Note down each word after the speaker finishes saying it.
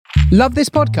Love this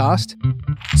podcast?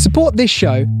 Support this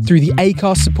show through the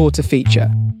Acast supporter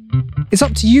feature. It's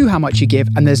up to you how much you give,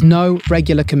 and there's no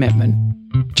regular commitment.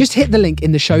 Just hit the link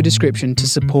in the show description to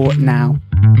support now.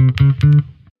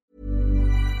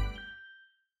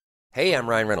 Hey, I'm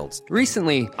Ryan Reynolds.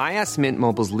 Recently, I asked Mint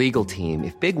Mobile's legal team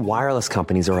if big wireless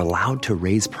companies are allowed to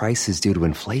raise prices due to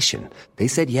inflation. They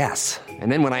said yes.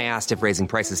 And then when I asked if raising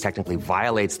prices technically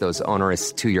violates those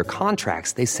onerous two-year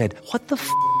contracts, they said, "What the f***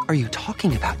 are you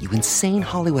talking about, you insane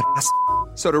Hollywood ass?"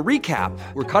 So to recap,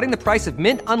 we're cutting the price of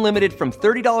Mint Unlimited from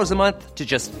 $30 a month to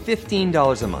just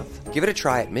 $15 a month. Give it a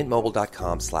try at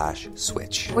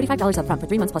mintmobile.com/switch. $45 up front for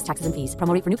 3 months plus taxes and fees.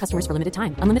 Promo rate for new customers for limited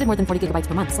time. Unlimited more than 40 gigabytes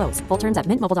per month. Slows full terms at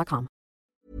mintmobile.com.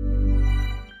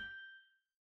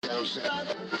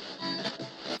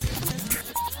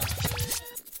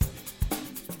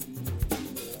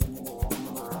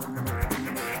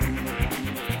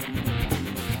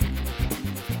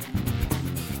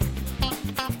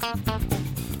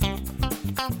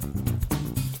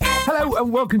 Hello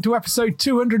and welcome to episode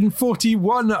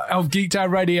 241 of Geek Down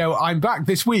Radio. I'm back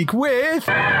this week with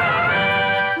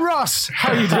Ross.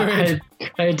 How you doing?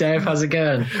 Hey Dave, how's it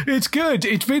going? It's good.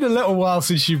 It's been a little while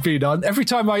since you've been on. Every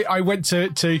time I went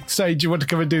to say, do you want to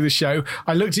come and do the show,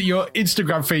 I looked at your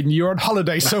Instagram feed and you're on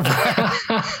holiday somewhere.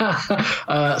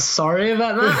 Sorry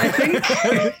about that, I think.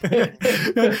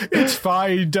 It's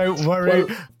fine, don't worry.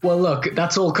 Well, look,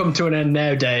 that's all come to an end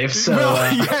now, Dave. So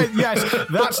yes,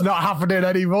 that's not happening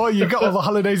anymore. You got all the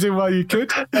holidays in while you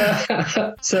could.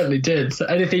 Certainly did. So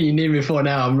anything you need me for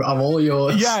now, I'm all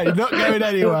yours. Yeah, you're not going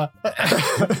anywhere.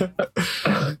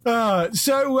 I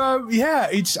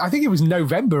think it was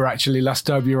November actually last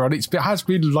time you were on. It has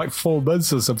been like 4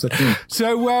 months or something.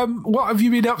 So what have you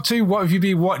been up to? What have you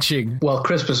been watching? Well,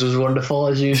 Christmas was wonderful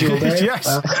as usual, Dave. Yes.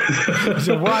 It's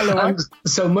a while away.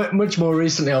 So much more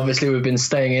recently, obviously, we've been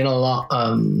staying in a lot,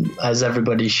 as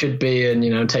everybody should be,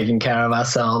 and, taking care of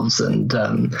ourselves. And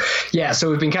so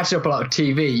we've been catching up a lot of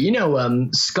TV.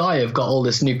 Sky have got all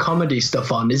this new comedy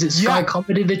stuff on. Is it Sky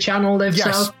Comedy, the channel they've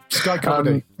set up? Sky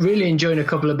Comedy. Really enjoying a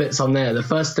couple of bits on there. The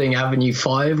first thing, Avenue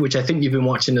 5, which I think you've been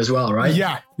watching as well, right?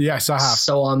 Yeah. Yes, I have.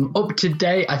 So I'm up to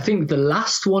date. I think the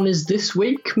last one is this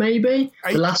week, maybe?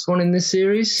 The last one in this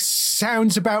series?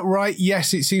 Sounds about right.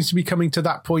 Yes, it seems to be coming to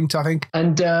that point, I think.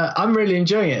 And I'm really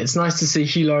enjoying it. It's nice to see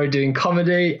Hugh Laurie doing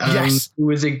comedy. Yes. It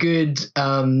was a good...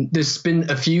 there's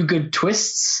been a few good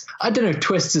twists. I don't know if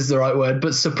twist is the right word,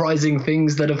 but surprising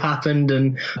things that have happened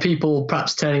and people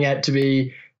perhaps turning out to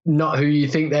be not who you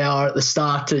think they are at the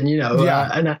start, and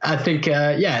and I think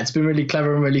it's been really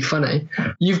clever and really funny.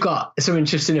 You've got some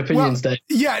interesting opinions, Dave.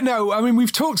 Yeah, no, I mean,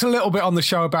 we've talked a little bit on the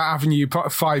show about Avenue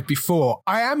 5 before.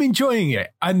 I am enjoying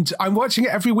it, and I'm watching it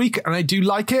every week, and I do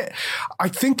like it. I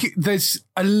think there's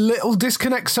a little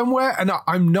disconnect somewhere, and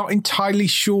I'm not entirely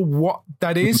sure what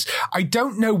that is. I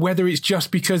don't know whether it's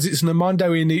just because it's an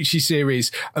Armando Iannucci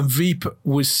series, and Veep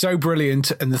was so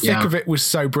brilliant, and the thick of it was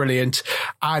so brilliant,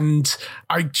 and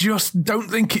I just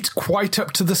don't think it's quite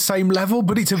up to the same level,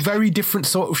 but it's a very different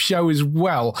sort of show as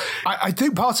well. I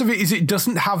think part of it is it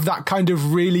doesn't have that kind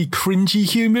of really cringy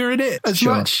humor in it as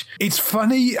much. It's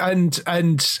funny, and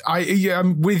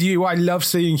I'm with you. I love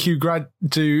seeing Hugh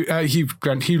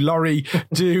Laurie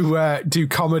do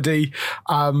comedy.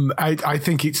 I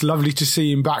think it's lovely to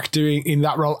see him back doing in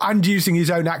that role and using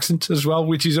his own accent as well,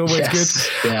 which is always good.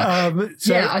 Yeah.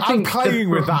 I think I'm playing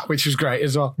with that, which is great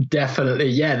as well. Definitely.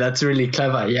 Yeah, that's really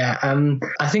clever. Yeah.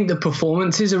 I think the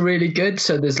performances are really good.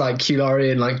 So there's like Hugh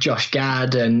Laurie and like Josh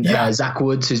Gad and Zach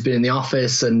Woods, who's been in The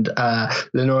Office, and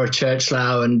Lenora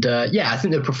Churchlow. And I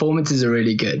think the performances are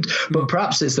really good. But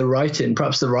perhaps it's the writing.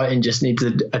 Perhaps the writing just needs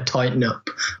a tighten up.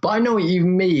 But I know what you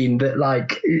mean, that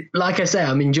like I say,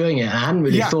 I'm enjoying it. I hadn't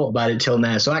really thought about it till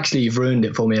now. So actually you've ruined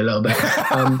it for me a little bit.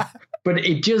 But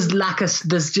it just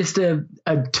there's just a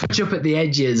touch up at the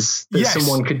edges that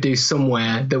someone could do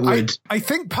somewhere that would... I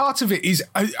think part of it is,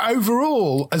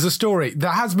 overall, as a story, there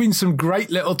has been some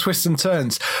great little twists and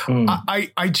turns.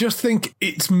 I just think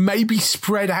it's maybe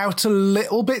spread out a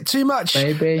little bit too much.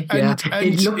 Maybe, and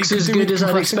it looks as good as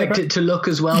I'd expect it to look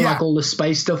as well. Like all the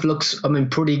space stuff looks,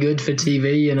 pretty good for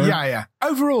TV, Yeah.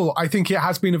 Overall, I think it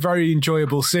has been a very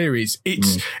enjoyable series.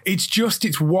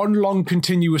 It's one long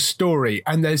continuous story,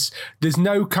 and there's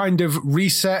no kind of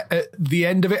reset at the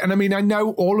end of it. And I mean, I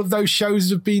know all of those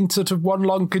shows have been sort of one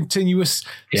long continuous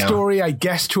story, I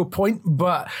guess, to a point,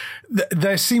 but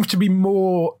there seems to be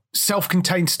more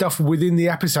self-contained stuff within the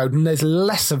episode, and there's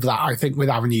less of that, I think, with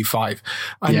Avenue 5.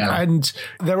 And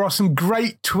there are some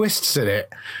great twists in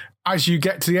it. as you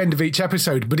get to the end of each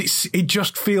episode, but it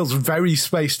just feels very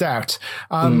spaced out.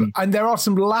 And there are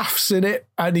some laughs in it,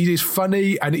 and it is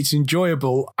funny and it's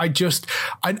enjoyable.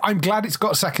 I'm glad it's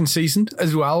got a second season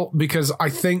as well, because I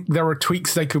think there are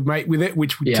tweaks they could make with it,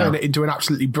 which would turn it into an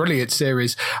absolutely brilliant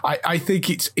series. I think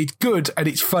it's good and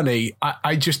it's funny.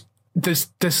 I just, there's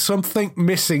something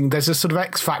missing. There's a sort of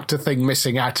X Factor thing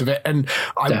missing out of it, and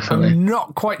I'm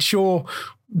not quite sure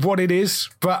what it is,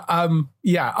 but I am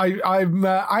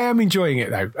enjoying it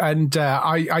though, and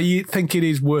I think it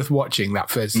is worth watching that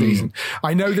first season.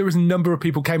 I know there was a number of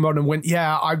people came on and went,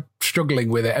 yeah, I'm struggling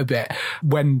with it a bit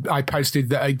when I posted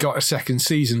that I got a second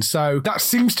season, so that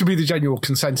seems to be the general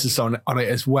consensus on it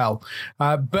as well.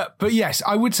 But yes,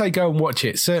 I would say go and watch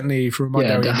it. Certainly for a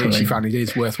Mondo Inichi fan, it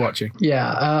is worth watching.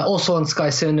 Yeah. Also on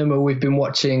Sky Cinema, we've been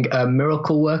watching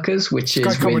Miracle Workers, which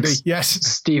is comedy. With yes,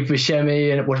 Steve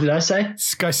Buscemi and what did I say?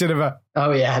 Sky Cinema.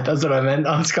 Oh yeah, that's what I meant.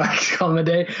 On Sky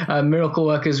Comedy, Miracle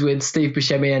Workers with Steve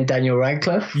Buscemi and Daniel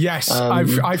Radcliffe. Yes,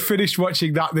 I finished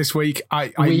watching that this week.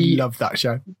 I love that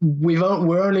show. We're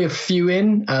only a few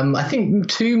in. I think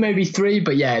 2, maybe 3,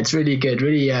 but yeah, it's really good,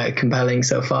 really compelling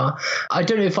so far. I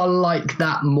don't know if I like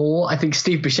that more. I think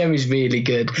Steve Buscemi's really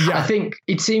good. Yeah. I think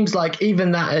it seems like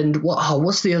even that, and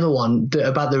what's the other one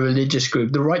about the religious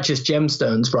group, the Righteous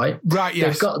Gemstones, right? Right.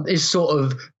 Yes. They've got this sort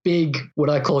of big, what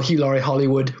I call Hugh Laurie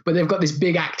Hollywood, but they've got this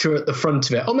big actor at the front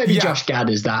of it. Or maybe Josh Gad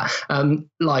is that.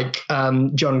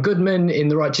 John Goodman in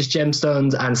The Righteous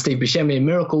Gemstones and Steve Buscemi in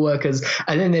Miracle Workers.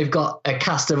 And then they've got a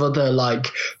cast of other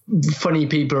funny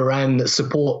people around that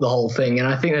support the whole thing. And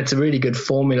I think that's a really good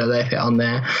formula they've hit on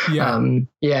there. Yeah.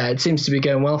 It seems to be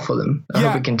going well for them. I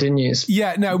hope it continues.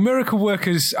 Yeah, no, Miracle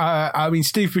Workers,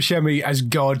 Steve Buscemi as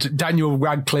God, Daniel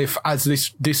Radcliffe as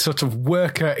this sort of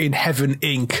worker in Heaven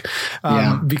Inc.,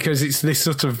 because it's this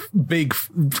sort of big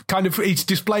kind of, it's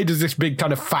displayed as this big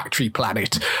kind of factory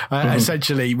planet,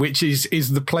 essentially, which is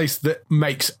the place that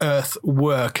makes Earth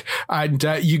work. And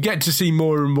you get to see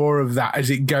more and more of that as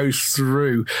it goes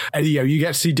through. And, you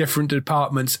get to see different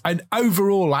departments. And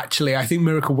overall, actually, I think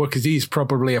Miracle Workers is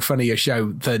probably a funnier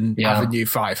show than Avenue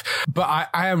 5. But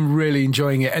I am really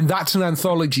enjoying it. And that's an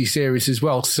anthology series as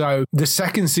well. So the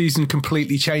second season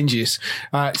completely changes.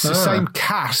 It's the same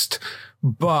cast,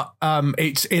 but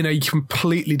it's in a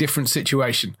completely different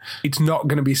situation. It's not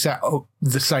going to be set up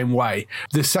the same way.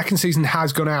 The second season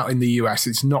has gone out in the US.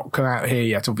 It's not come out here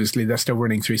yet. Obviously, they're still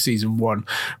running through season 1.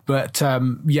 But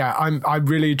I'm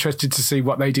really interested to see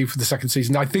what they do for the second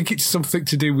season. I think it's something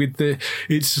to do with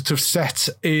it's sort of set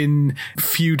in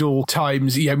feudal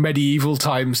times, medieval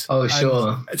times. Oh,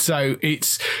 sure. And so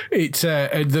it's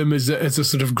them as a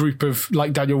sort of group of,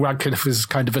 like Daniel Radcliffe as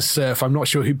kind of a serf. I'm not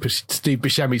sure who Steve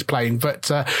Buscemi's playing,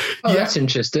 but that's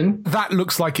interesting. That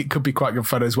looks like it could be quite good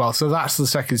fun as well. So that's the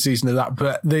second season of that.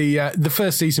 But the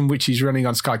first season, which is running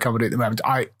on Sky Comedy at the moment,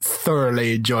 I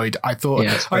thoroughly enjoyed. I thought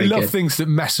I love things that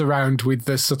mess around with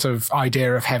the sort of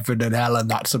idea of heaven and hell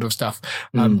and that sort of stuff.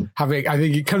 I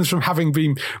think it comes from having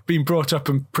been brought up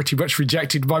and pretty much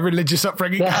rejected by religious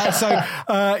upbringing.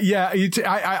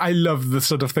 I love the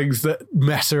sort of things that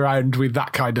mess around with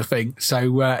that kind of thing.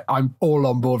 So I'm all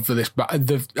on board for this. But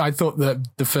I thought that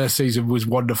the first season was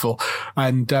wonderful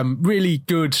and really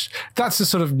good. That's a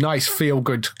sort of nice feel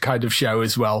good kind of show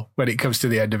as well when it comes to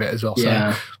the end of it as well.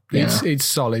 So it's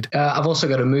solid. I've also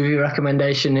got a movie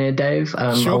recommendation here, Dave.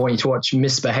 Sure. I want you to watch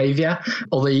Misbehavior.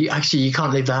 Although you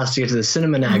can't leave the house to go to the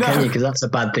cinema now, can you? Because that's a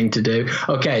bad thing to do.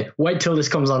 Okay, wait till this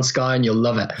comes on Sky and you'll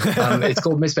love it. It's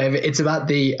called Misbehavior. It's about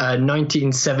the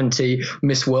 1970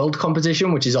 Miss World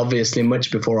competition, which is obviously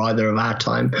much before either of our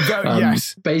time.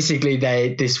 Yes. Basically,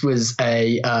 this was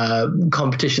a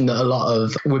competition that a lot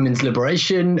of women's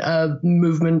liberation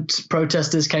movement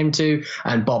protesters came to,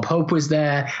 and Bob Hope was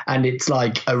there, and it's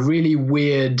like a really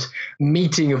weird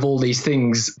meeting of all these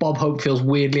things. Bob Hope feels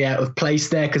weirdly out of place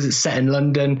there because it's set in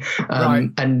London,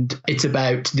 and it's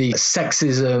about the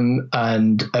sexism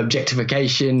and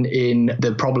objectification in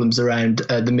the problems around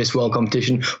the Miss World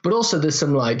competition, but also there's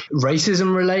some like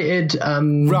racism related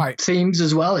themes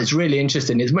as well. It's really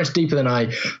interesting. It's much deeper than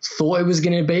I thought it was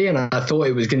going to be, and I thought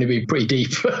it was going to be pretty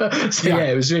deep.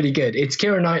 It was really good. It's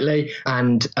Keira Knightley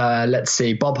and let's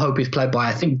see, Bob Hope is played by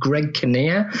I think Greg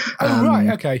Kinnear.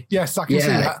 Okay. Yes, I can see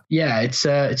that. Yeah, it's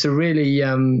a really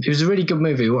it was a really good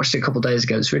movie. We watched it a couple of days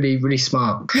ago. It's really, really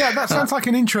smart. Yeah, that sounds like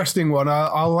an interesting one.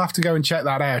 I'll have to go and check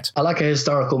that out. I like a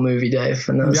historical movie, Dave,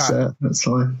 and that's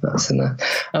fine. That's in there.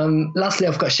 Lastly,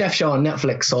 I've got Chef Show on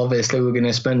Netflix. So obviously, we're going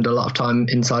to spend a lot of time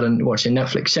inside and watching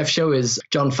Netflix. Chef Show is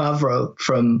Jon Favreau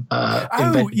from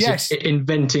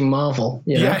Inventing Marvel.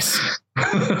 Yes.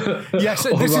 Yes,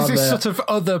 this is his sort of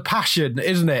other passion,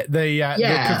 isn't it? The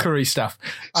cookery stuff.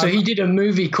 So he did a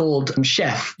movie called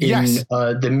Chef in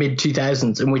the mid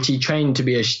 2000s, in which he trained to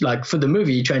be for the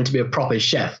movie, he trained to be a proper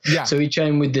chef. Yeah. So he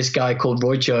trained with this guy called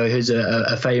Wojciech, who's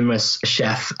a famous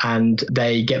chef, and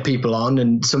they get people on,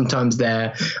 and sometimes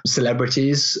they're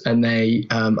celebrities, and they,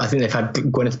 I think they've had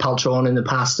Gwyneth Paltrow on in the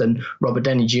past, and Robert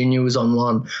Downey Jr. was on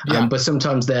one. But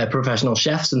sometimes they're professional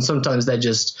chefs, and sometimes they're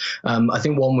just, I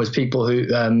think one was people who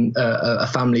a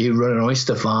family who run an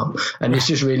oyster farm, and it's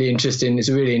just really interesting. It's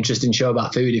a really interesting show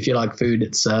about food. If you like food,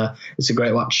 it's a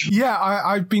great watch. Yeah,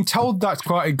 I've been told that's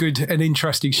quite a good and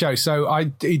interesting show,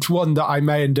 so it's one that I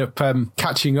may end up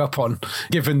catching up on,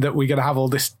 given that we're going to have all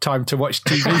this time to watch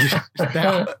TV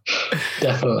now.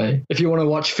 Definitely. If you want to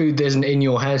watch food that isn't in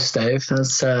your house, Dave,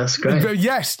 that's great.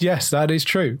 Yes, that is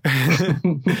true.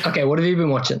 Okay, what have you been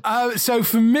watching? So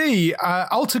for me,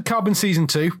 Altered Carbon Season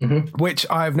 2, which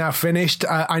I have now finished.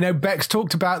 I know Bex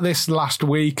talked about this last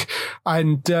week,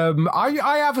 and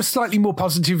I have a slightly more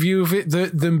positive view of it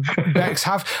than Bex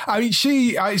have. I mean,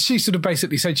 she sort of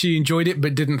basically said she enjoyed it,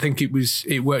 but didn't think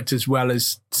it worked as well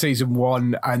as season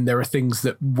 1, and there are things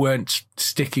that weren't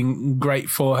sticking great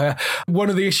for her. One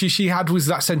of the issues she had was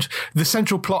that the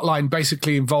central plot line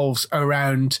basically involves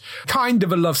around kind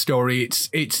of a love story. It's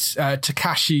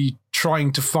Takashi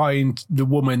trying to find the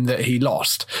woman that he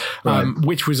lost,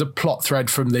 which was a plot thread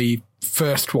from the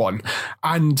first one.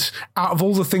 And out of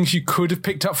all the things you could have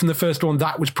picked up from the first one,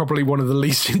 that was probably one of the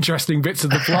least interesting bits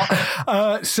of the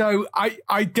plot. So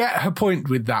I get her point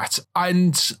with that.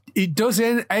 And it does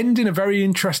end in a very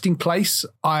interesting place.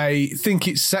 I think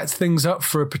it sets things up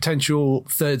for a potential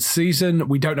third season.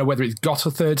 We don't know whether it's got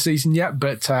a third season yet,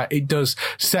 but it does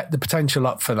set the potential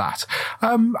up for that.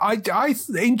 I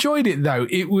enjoyed it, though.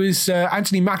 It was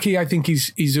Anthony Mackie, I think,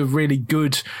 is a really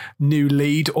good new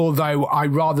lead, although I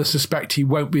rather suspect he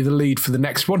won't be the lead for the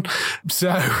next one.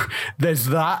 So there's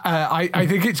that. I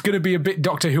think it's going to be a bit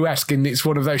Doctor Who-esque, and it's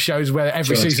one of those shows where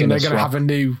every season they're going to have a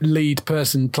new lead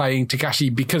person playing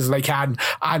Takashi because they can,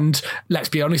 and let's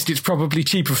be honest, it's probably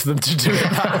cheaper for them to do it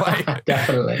that way.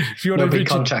 Definitely. If you want no big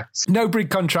contracts. No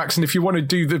big contracts, and if you want to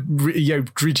do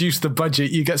reduce the budget,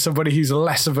 you get somebody who's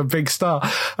less of a big star.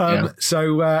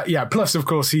 Plus of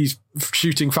course he's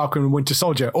shooting Falcon and Winter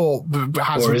Soldier,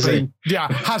 has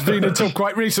been until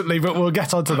quite recently, but we'll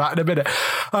get onto that in a minute.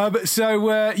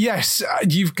 Yes,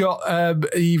 you've got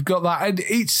that, and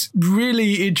it's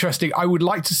really interesting. I would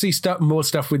like to see more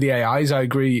stuff with the AIs. I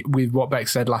agree with what Beck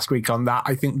said last week on that.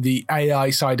 I think the AI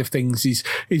side of things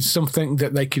is something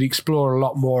that they could explore a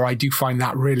lot more. I do find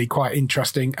that really quite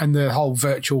interesting, and the whole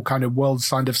virtual kind of world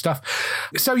side of stuff.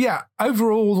 So yeah,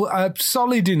 overall, a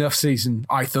solid enough season,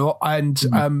 I thought, and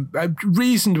a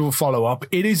reasonable follow-up.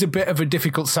 It is a bit of a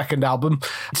difficult second album.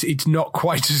 It's not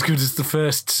quite as good as the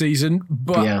first season,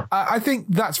 but I think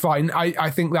that's fine. I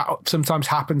think that sometimes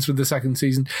happens with the second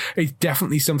season. It's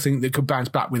definitely something that could bounce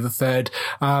back with a third,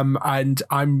 and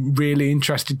I'm really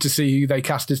interested to see who they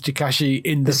cast as Takashi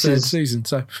in the third season.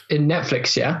 So in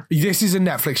Netflix, yeah? This is a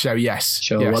Netflix show, yes.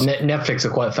 Sure. Yes. Well, Netflix are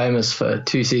quite famous for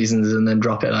 2 seasons and then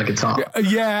drop it like it's hot.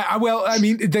 Yeah, well, I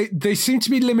mean, they seem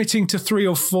to be limiting to 3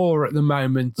 or 4 at the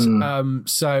moment.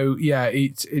 So yeah,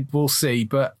 we'll see.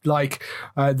 But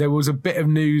there was a bit of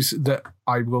news that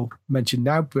I will mention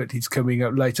now, but it's coming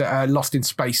up later. Lost in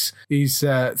Space is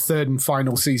third and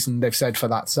final season, they've said, for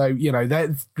that. So,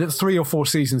 the 3 or 4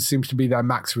 seasons seems to be their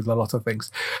max with a lot of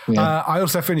things. Yeah. I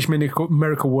also finished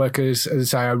Miracle Workers.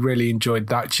 As I say, I really enjoyed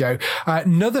that show.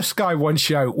 Another Sky One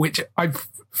show, which I'm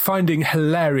finding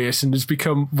hilarious and has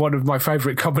become one of my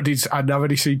favourite comedies, and I've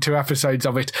only seen 2 episodes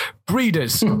of it,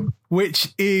 Breeders,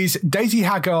 which is Daisy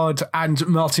Haggard and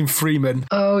Martin Freeman.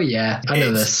 Oh, yeah. I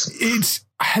know this. It's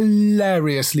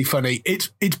hilariously funny. It's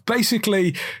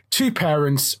basically 2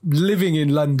 parents living in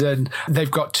London.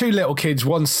 They've got 2 little kids.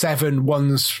 One's 7,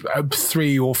 one's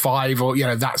 3 or 5, or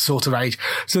that sort of age.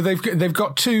 So they've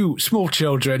got 2 small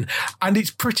children, and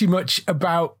it's pretty much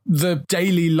about the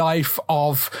daily life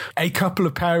of a couple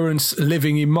of parents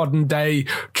living in modern day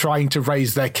trying to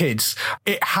raise their kids.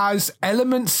 It has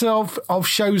elements of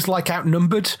shows like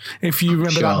Outnumbered. If you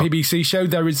remember that BBC show,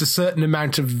 there is a certain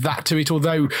amount of that to it,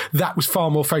 although that was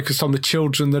far more focused on the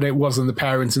children than it was on the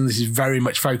parents, and this is very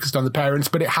much focused focused on the parents,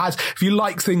 but it has, if you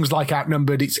like things like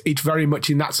Outnumbered, it's very much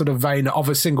in that sort of vein of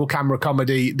a single camera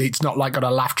comedy. It's not like got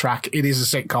a laugh track. It is a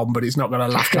sitcom, but it's not got a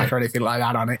laugh track or anything like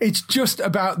that on it. It's just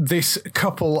about this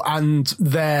couple and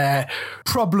their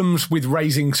problems with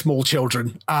raising small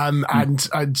children, and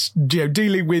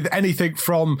dealing with anything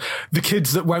from the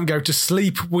kids that won't go to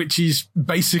sleep, which is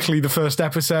basically the first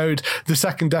episode. The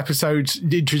second episode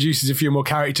introduces a few more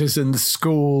characters in the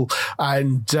school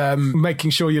and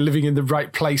making sure you're living in the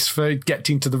right place for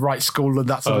getting to the right school and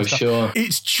that sort of stuff. Sure.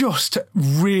 It's just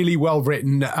really well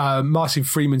written. Martin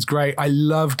Freeman's great. I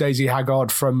love Daisy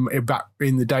Haggard from back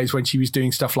in the days when she was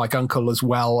doing stuff like Uncle as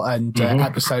well, and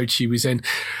episodes she was in.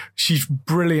 She's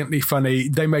brilliantly funny.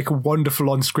 They make a wonderful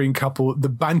on-screen couple. The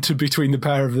banter between the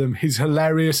pair of them is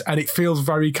hilarious, and it feels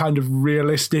very kind of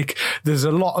realistic. There's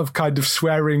a lot of kind of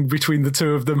swearing between the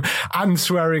two of them and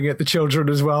swearing at the children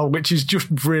as well, which is just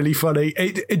really funny.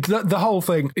 The whole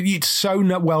thing, it's so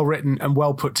well written and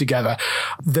well put together.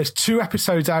 There's 2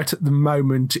 episodes out at the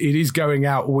moment. It is going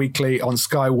out weekly on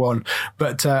Sky One,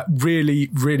 but really,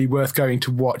 really worth going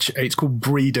to watch. It's called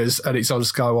Breeders and it's on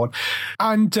Sky One.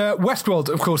 And Westworld,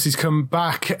 of course, has come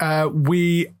back.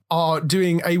 We are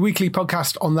doing a weekly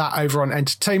podcast on that over on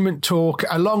Entertainment Talk,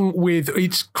 along with,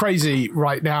 it's crazy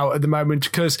right now at the moment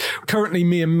because currently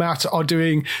me and Matt are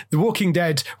doing The Walking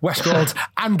Dead, Westworld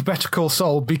and Better Call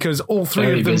Saul because all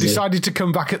 3 of them decided to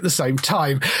come back at the same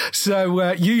time.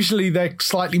 So usually they're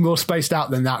slightly more spaced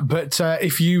out than that. But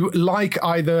if you like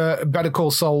either Better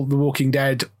Call Saul, The Walking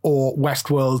Dead or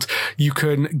Westworld, you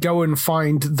can go and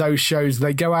find those shows.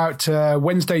 They go out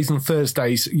Wednesdays and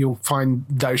Thursdays. You'll find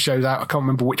those shows out. I can't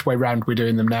remember which way round we're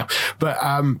doing them now, but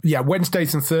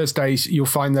Wednesdays and Thursdays you'll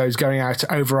find those going out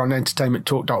over on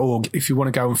entertainmenttalk.org if you want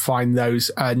to go and find those,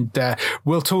 and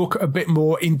we'll talk a bit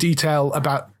more in detail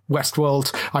about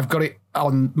Westworld. I've got it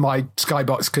on my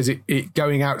Skybox because it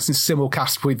going out in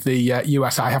simulcast with the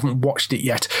US. I haven't watched it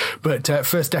yet, but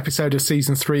first episode of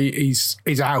season 3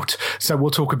 is out, so we'll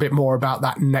talk a bit more about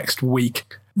that next week.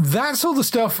 That's all the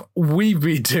stuff we've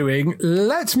been doing.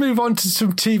 Let's move on to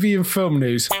some TV and film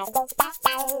news.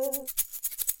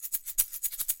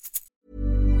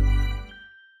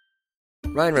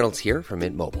 Ryan Reynolds here from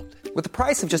Mint Mobile. With the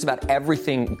price of just about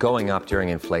everything going up during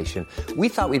inflation, we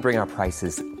thought we'd bring our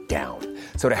prices down.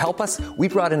 So to help us, we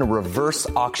brought in a reverse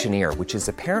auctioneer, which is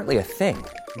apparently a thing.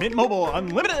 Mint Mobile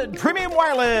Unlimited Premium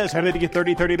Wireless. How to get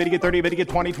 30, 30, bit to get 30, bit to get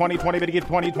 20, 20, 20, bit to get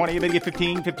 20, 20, bit to get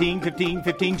 15, 15, 15,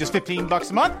 15, just $15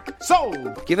 a month?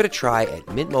 Sold! Give it a try at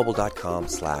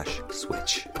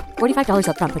mintmobile.com/switch. $45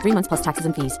 up front for 3 months plus taxes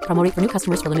and fees. Promo rate for new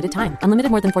customers for limited time.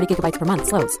 Unlimited more than 40 gigabytes per month.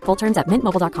 Slows full terms at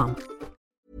mintmobile.com.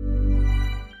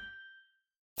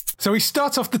 So we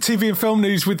start off the TV and film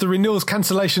news with the renewals,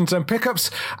 cancellations and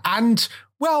pickups. And,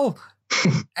 well,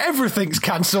 everything's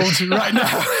cancelled right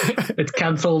now. It's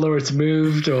cancelled or it's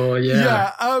moved or,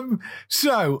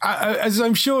 So, as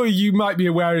I'm sure you might be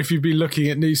aware if you've been looking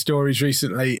at news stories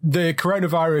recently, the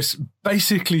coronavirus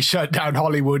basically shut down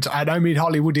Hollywood. And I mean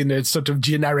Hollywood in a sort of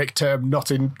generic term,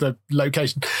 not in the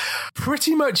location.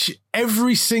 Pretty much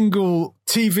every single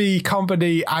TV,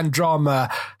 comedy and drama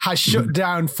has shut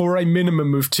down for a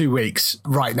minimum of 2 weeks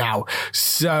right now.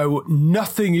 So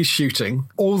nothing is shooting.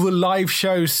 All the live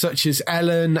shows such as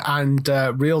Ellen and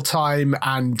Real Time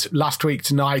and Last Week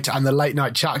Tonight and the late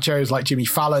night chat shows like Jimmy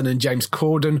Fallon and James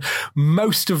Corden,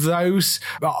 most of those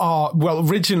are, well,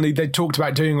 originally they talked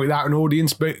about doing it without an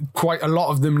audience, but quite a lot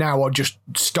of them now are just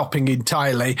stopping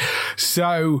entirely.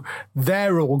 So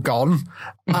they're all gone.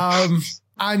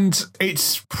 And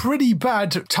it's pretty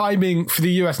bad timing for the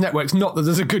US networks. Not that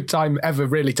there's a good time ever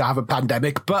really to have a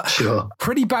pandemic, but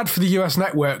pretty bad for the US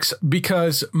networks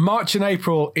because March and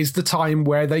April is the time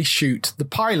where they shoot the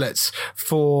pilots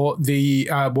for the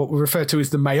what we refer to as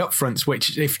the May upfronts,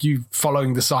 which if you're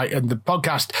following the site and the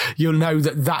podcast, you'll know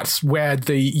that that's where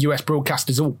the US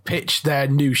broadcasters all pitch their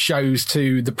new shows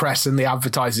to the press and the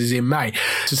advertisers in May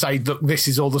to say, look, this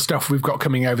is all the stuff we've got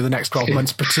coming over the next 12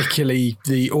 months, particularly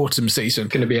the autumn season.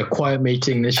 Going to be a quiet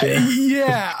meeting this year.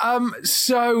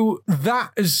 So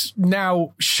that has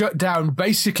now shut down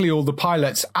basically all the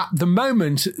pilots. At the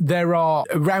moment, there are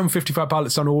around 55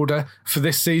 pilots on order for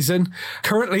this season.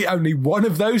 Currently, only one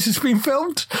of those has been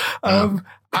filmed.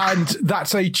 And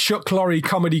that's a Chuck Lorre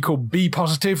comedy called Be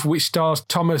Positive, which stars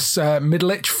Thomas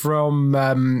Middleditch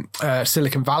from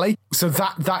Silicon Valley. So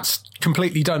that's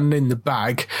completely done in the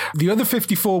bag. The other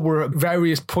 54 were at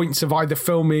various points of either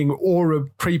filming or a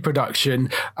pre-production.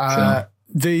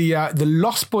 The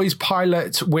Lost Boys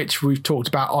pilot, which we've talked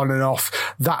about on and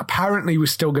off, that apparently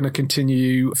was still going to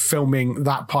continue filming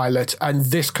that pilot. And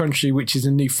This Country, which is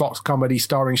a new Fox comedy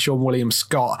starring Sean William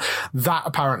Scott, that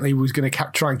apparently was going to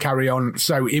try and carry on.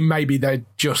 So it may be they're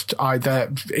just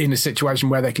either in a situation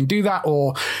where they can do that,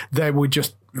 or they were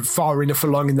just far enough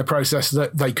along in the process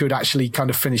that they could actually kind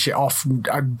of finish it off.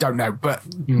 I don't know, but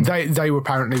they were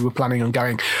planning on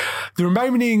going. The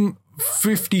remaining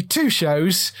 52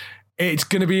 shows, it's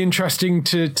going to be interesting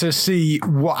to see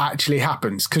what actually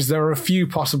happens, because there are a few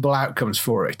possible outcomes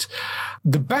for it.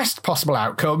 The best possible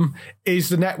outcome is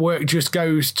the network just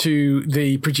goes to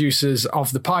the producers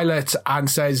of the pilot and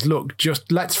says, look,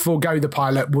 just let's forego the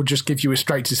pilot. We'll just give you a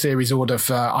straight to series order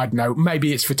for, I don't know,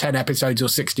 maybe it's for 10 episodes or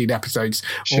 16 episodes.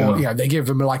 Sure. Or, they give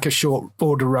them like a short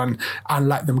order run and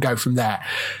let them go from there.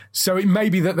 So it may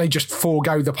be that they just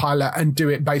forego the pilot and do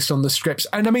it based on the scripts.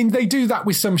 And I mean, they do that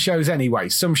with some shows anyway.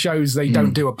 Some shows, they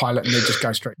don't do a pilot and they just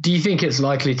go straight. Do you think it's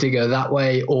likely to go that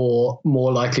way, or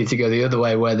more likely to go the other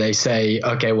way, where they say,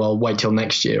 okay, well, wait till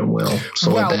next year and we'll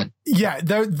sort it then? Yeah,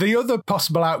 the other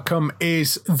possible outcome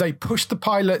is they push the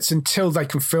pilots until they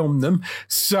can film them.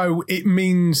 So it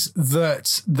means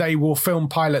that they will film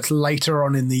pilots later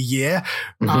on in the year.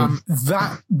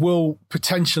 That will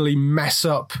potentially mess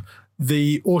up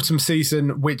the autumn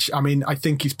season, which, I mean, I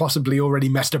think is possibly already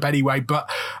messed up anyway, but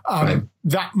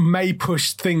that may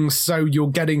push things so you'll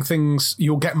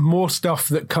get more stuff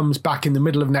that comes back in the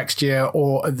middle of next year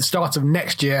or at the start of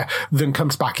next year than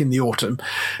comes back in the autumn.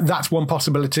 That's one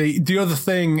possibility. The other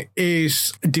thing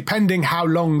is, depending how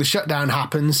long the shutdown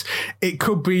happens, it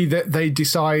could be that they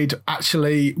decide,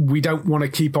 actually, we don't want to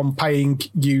keep on paying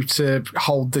you to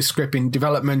hold the script in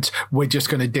development. We're just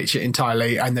going to ditch it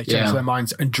entirely, and they change their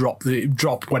minds and drop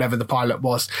whatever the pilot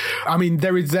was. I mean,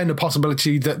 there is then a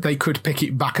possibility that they could pick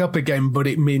it back up again, but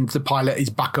it means the pilot is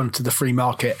back onto the free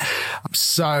market.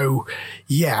 So,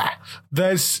 yeah,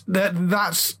 that's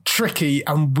tricky,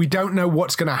 and we don't know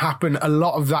what's going to happen. A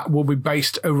lot of that will be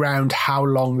based around how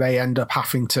long they end up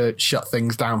having to shut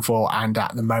things down for, and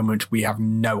at the moment, we have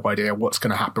no idea what's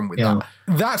going to happen with that.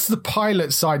 That's the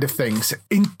pilot side of things.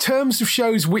 In terms of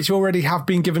shows which already have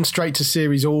been given straight to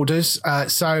series orders,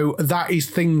 so that is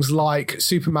things like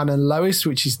Superman and Lois,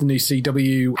 which is the new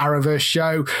CW Arrowverse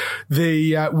show,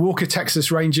 the Walker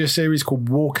Texas Ranger series called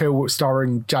Walker,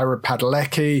 starring Jared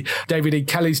Padalecki, David E.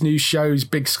 Kelly's new shows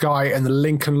Big Sky and The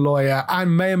Lincoln Lawyer,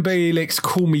 and Mayim Bialik's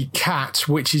Call Me Kat,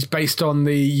 which is based on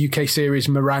the UK series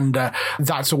Miranda.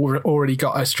 That's already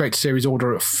got a straight to series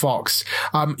order at Fox.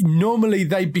 Normally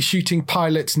they'd be shooting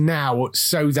pilots now,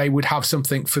 so they would have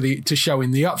something to show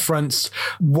in the upfronts.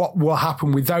 What will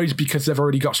happen with those, because they've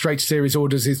already got straight to series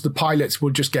orders, is the pilots will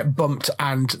just get bumped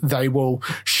and they will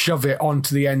shove it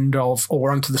onto the end of,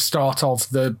 or onto the start of,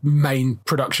 the main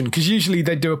production. Because usually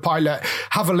they do a pilot,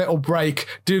 have a little break,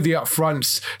 do the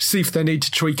upfronts, see if they need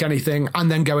to tweak anything, and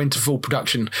then go into full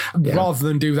production. Rather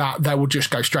than do that, they will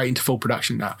just go straight into full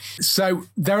production now. So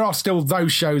there are still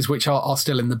those shows which are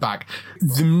still in the bag.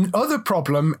 The other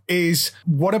problem is,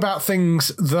 what about things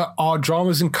that are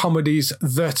dramas and comedies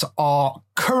that are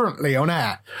currently on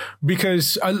air?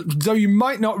 Because though you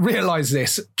might not realize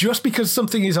this, just because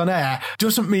something is on air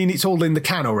doesn't mean it's all in the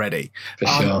can already. For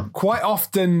sure. Quite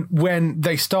often when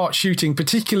they start shooting,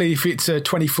 particularly if it's a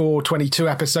 24, 22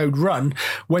 episode run,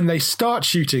 when they start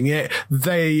shooting it,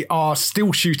 they are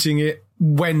still shooting it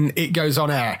when it goes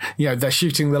on air. They're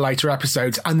shooting the later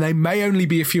episodes, and they may only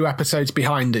be a few episodes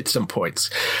behind at some points.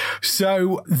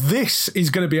 So this is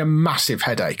going to be a massive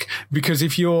headache, because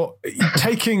if you're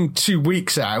taking 2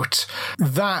 weeks out,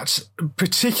 that,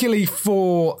 particularly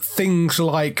for things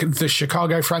like the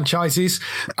Chicago franchises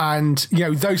and,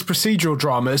 those procedural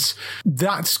dramas,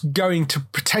 that's going to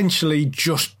potentially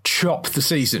just chop the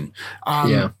season.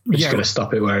 We're just going to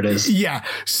stop it where it is. Yeah.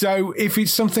 So if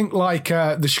it's something like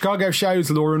the Chicago shows,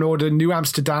 Law and Order, New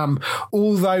Amsterdam,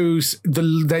 all those,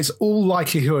 there's all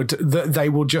likelihood that they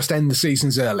will just end the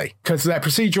seasons early, because they're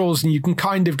procedurals and you can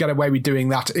kind of get away with doing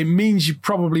that. It means you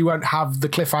probably won't have the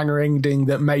cliffhanger ending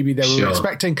that maybe they were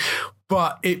expecting,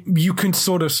 but you can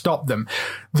sort of stop them.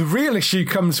 The real issue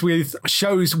comes with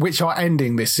shows which are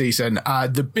ending this season.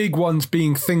 The big ones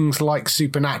being things like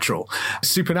Supernatural.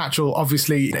 Supernatural,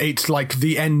 obviously, it's like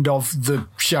the end of the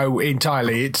show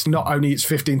entirely. It's not only its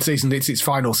 15th season, it's its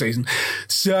final season.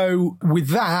 So with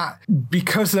that,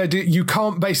 because you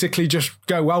can't basically just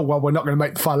go, well, we're not going to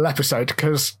make the final episode,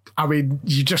 because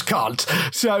you just can't.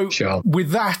 So with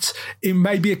that, it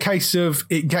may be a case of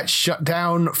it gets shut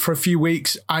down for a few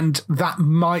weeks and that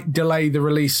might delay the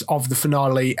release of the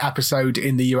finale episode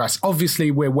in the US.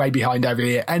 Obviously, we're way behind over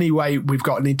here. Anyway, we've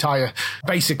got an entire,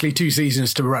 basically 2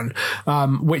 seasons to run,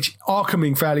 which are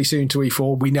coming fairly soon to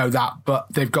E4. We know that, but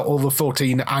they've got all the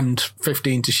 14 and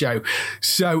 15 to show.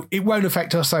 So it won't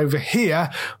affect us over here,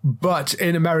 but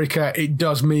in America, it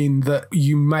does mean that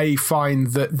you may find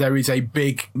that there is a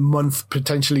big month,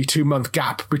 potentially 2-month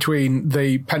gap between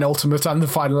the penultimate and the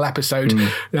final episode,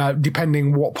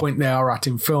 depending what point they are at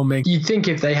in filming. You'd think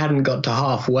if they hadn't got to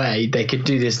halfway, they could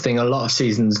do this thing. A lot of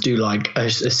seasons do like a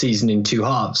season in 2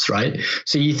 halves, right?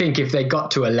 So you think if they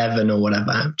got to 11 or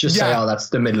whatever, just say, oh, that's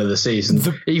the middle of the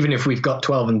season. Even if we've got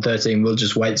 12 and 13, we'll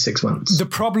just wait 6 months. The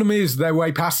problem is they're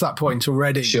way past that point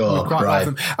already. Sure, right.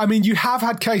 I mean, you have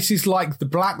had cases like The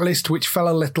Blacklist, which fell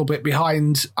a little bit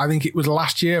behind, I think it was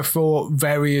last year, for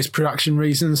various production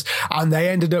reasons, and they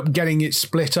ended up getting it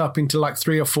split up into like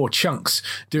 3 or 4 chunks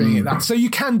doing it that. So you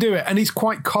can do it, and it's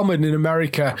quite common in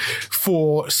America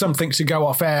for something to go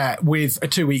off air with a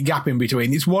 2-week gap in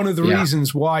between. It's one of the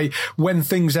reasons why when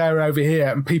things air over here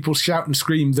and people shout and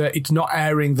scream that it's not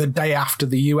airing the day after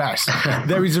the US,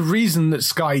 there is a reason that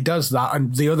Sky does that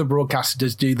and the other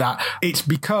broadcasters do that. It's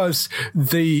because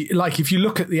if you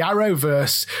look at the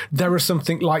Arrowverse, there are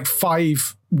something like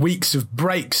 5 weeks of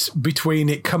breaks between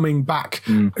it coming back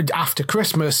after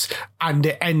Christmas and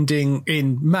it ending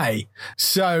in May.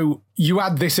 So you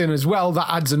add this in as well, that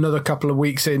adds another couple of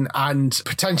weeks in and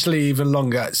potentially even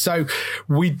longer. So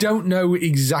we don't know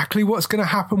exactly what's going to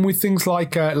happen with things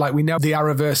like we know the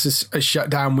Arrowverse is shut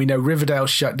down. We know Riverdale's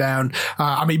shut down.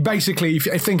 I mean, basically, if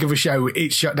you think of a show,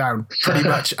 it's shut down pretty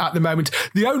much at the moment.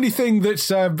 The only thing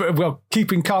that's,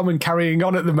 keeping calm and carrying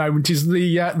on at the moment is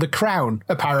the Crown,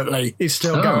 apparently, is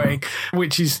still going,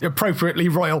 which is appropriately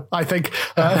royal, I think.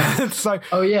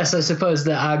 Oh, yes, I suppose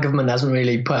that our government hasn't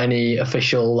really put any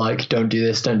official, don't do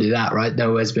this, don't do that, right? They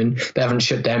haven't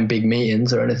shut down big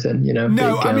meetings or anything,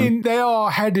 No, I mean, they are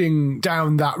heading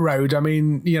down that road. I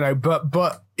mean,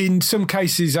 but in some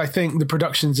cases, I think the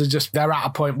productions they're at a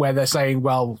point where they're saying,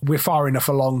 well, we're far enough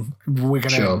along, we're going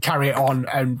to carry it on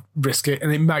and risk it.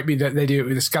 And it might be that they do it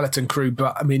with a skeleton crew,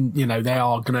 but I mean, they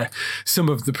are going to, some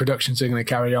of the productions are going to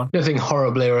carry on. Nothing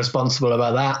horribly irresponsible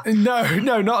about that. No,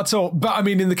 not at all. But I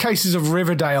mean, in the cases of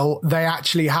Riverdale, they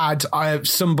actually had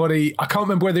somebody, I can't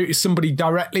remember whether it was somebody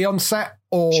directly on set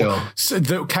or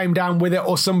that came down with it,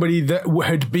 or somebody that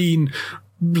had been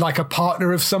like a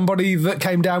partner of somebody that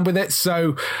came down with it.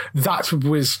 So that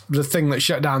was the thing that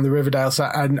shut down the Riverdale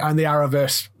set and the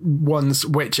Arrowverse ones,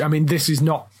 which, I mean, this is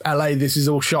not LA, this is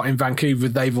all shot in Vancouver.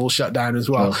 They've all shut down as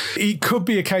well. It could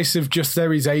be a case of just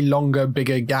there is a longer,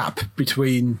 bigger gap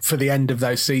for the end of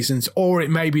those seasons, or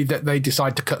it may be that they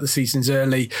decide to cut the seasons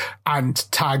early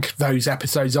and tag those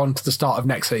episodes on to the start of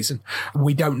next season.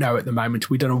 We don't know at the moment.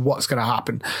 We don't know what's going to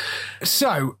happen.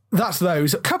 So that's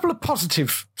those. A couple of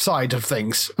positive side of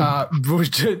things,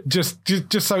 just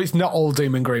so it's not all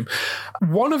doom and gloom.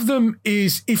 One of them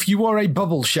is if you are a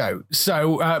bubble show.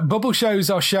 So bubble shows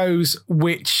are shows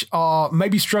which are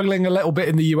maybe struggling a little bit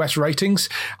in the US ratings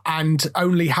and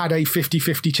only had a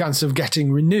 50-50 chance of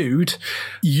getting renewed.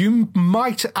 You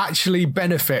might actually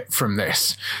benefit from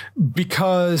this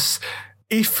because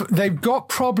if they've got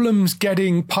problems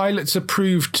getting pilots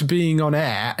approved to being on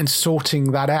air and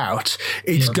sorting that out,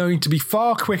 it's going to be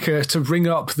far quicker to ring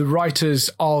up the writers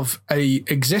of a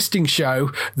existing show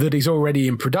that is already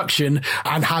in production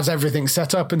and has everything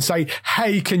set up and say,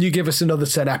 hey, can you give us another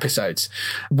 10 episodes?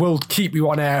 We'll keep you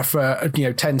on air for,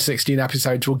 10, 16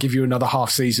 episodes. We'll give you another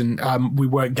half season. We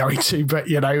weren't going to, but,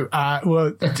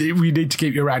 we need to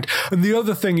keep you around. And the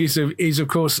other thing is of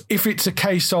course, if it's a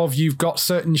case of you've got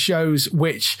certain shows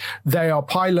which they are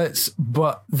pilots,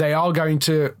 but they are going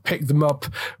to pick them up,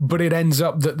 but it ends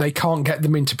up that they can't get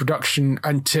them into production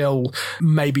until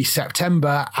maybe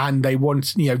September, and they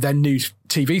want, their new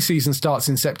TV season starts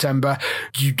in September,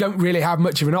 you don't really have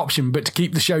much of an option but to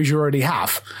keep the shows you already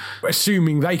have,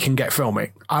 assuming they can get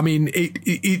filming. I mean,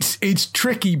 it's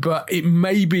tricky, but it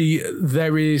may be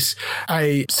there is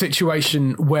a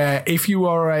situation where if you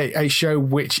are a show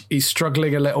which is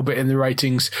struggling a little bit in the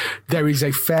ratings, there is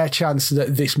a fair chance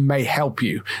that this may help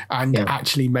you and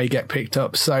actually may get picked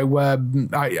up. So I'm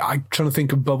trying to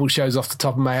think of bubble shows off the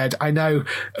top of my head. I know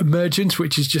Emergent,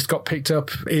 which has just got picked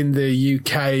up in the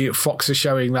UK. Fox has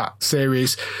showing that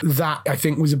series. That, I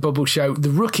think, was a bubble show. The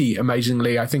Rookie,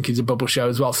 amazingly, I think is a bubble show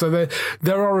as well. So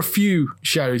there are a few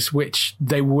shows which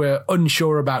they were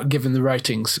unsure about given the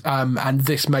ratings, and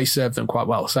this may serve them quite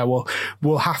well. So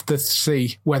we'll have to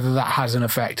see whether that has an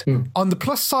effect. On the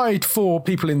plus side for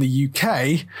people in the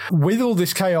UK, with all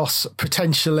this chaos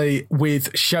potentially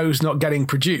with shows not getting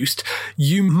produced,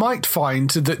 you might find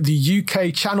that the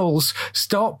UK channels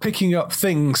start picking up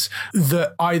things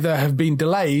that either have been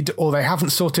delayed or they haven't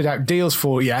sorted out deals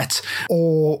for yet,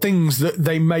 or things that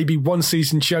they maybe one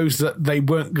season shows that they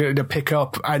weren't going to pick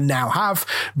up and now have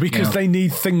because they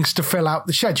need things to fill out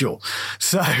the schedule.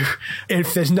 So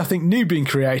if there's nothing new being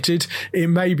created, it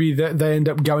may be that they end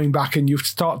up going back and you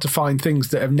start to find things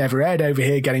that have never aired over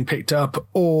here getting picked up,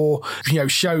 or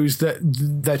shows that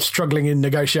they're struggling in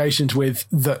negotiations with,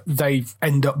 that they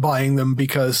end up buying them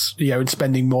because and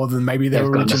spending more than maybe they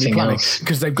were originally planning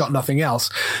because they've got nothing else.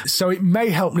 So it may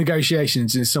help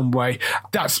negotiations in some way.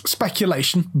 That's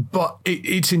speculation, but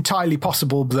it's entirely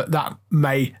possible that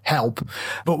may help.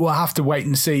 But we'll have to wait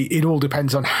and see. It all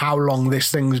depends on how long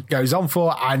this thing goes on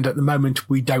for, and at the moment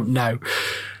we don't know.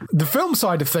 The film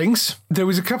side of things, there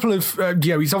was a couple of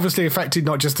it's obviously affected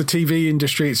not just the TV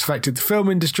industry, it's affected the film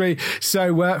industry.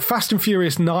 So Fast and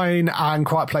Furious 9 and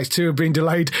Quiet Place 2 have been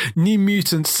delayed. New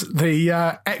Mutants, the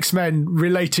X-Men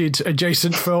related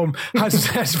adjacent film,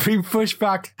 has been pushed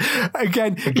back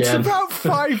again. It's about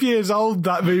 5 years old,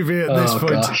 that movie, at this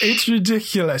point. Gosh. It's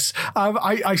ridiculous.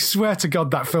 I swear to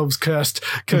God that film's cursed,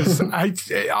 because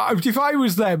if I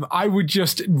was them, I would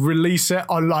just release it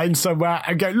online somewhere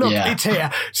and go, look, it's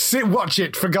here. Sit, watch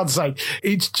it, for God's sake.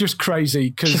 It's just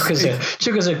crazy.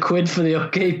 Took us a quid for the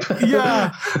upkeep.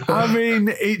 Yeah. I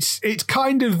mean, it's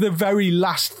kind of the very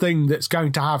last thing that's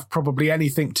going to have probably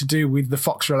anything to do with the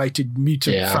Fox-related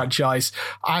Mutant franchise.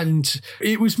 And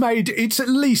it was made, it's at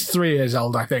least 3 years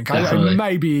old, I think.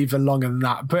 Maybe even longer than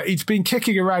that. But it's been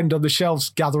kicking around on the shelves,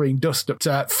 gathering dust up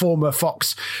to former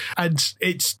Fox. And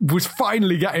it was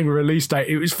finally getting a release date.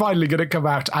 It was finally going to come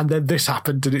out. And then this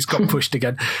happened and it's got pushed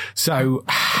again. So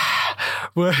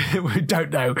we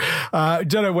don't know.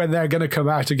 Don't know when they're going to come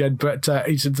out again, but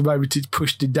it's at the moment it's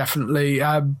pushed indefinitely.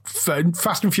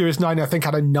 Fast and Furious 9, I think,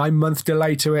 had a 9-month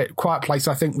delay to it. Quiet Place,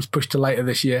 I think, was pushed to later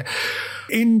this year.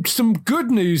 In some good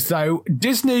news, though,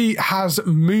 Disney has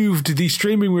moved the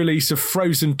streaming release of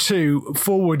Frozen 2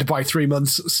 forward by 3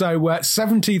 months. So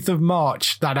 17th of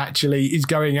March, that actually is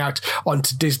going out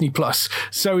onto Disney+.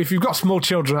 So if you've got small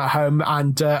children at home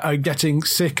and are getting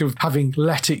sick of having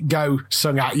Let It Go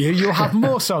sung at you, you'll have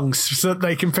more songs so that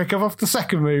they can pick up off the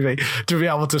second movie to be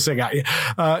able to sing at you.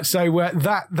 So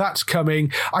that's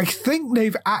coming. I think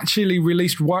they've actually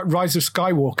released Rise of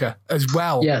Skywalker as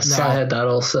well. Yes, now. I heard that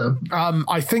also.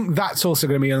 I think that's also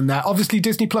going to be on there. Obviously,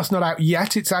 Disney Plus not out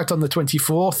yet. It's out on the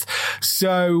 24th.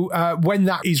 So when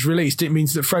that is released, it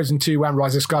means that Frozen 2 and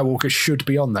Rise of Skywalker should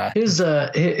be on there. Here's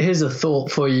a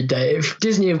thought for you, Dave.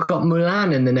 Disney have got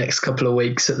Mulan in the next couple of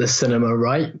weeks at the cinema,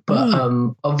 right?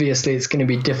 But obviously it's going to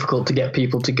be difficult to get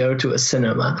people to go to a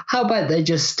cinema. How about they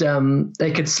just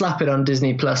they could slap it on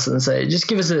Disney Plus and say, just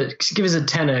give us a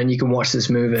tenner and you can watch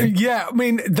this movie. Yeah, I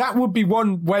mean, that would be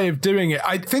one way of doing it.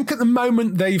 I think at the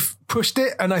moment they've pushed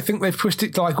it, and I think they've pushed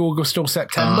it to like August or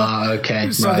September.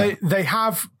 Okay. So they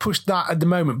have pushed that at the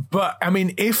moment. But I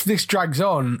mean, if this drags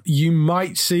on, you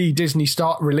might see Disney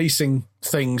start releasing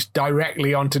things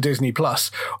directly onto Disney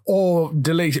Plus, or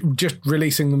just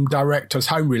releasing them direct as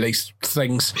home release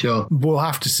things. Sure. We'll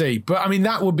have to see. But I mean,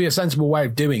 that would be a sensible way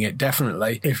of doing it,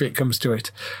 definitely, if it comes to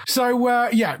it. So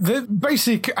the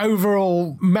basic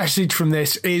overall message from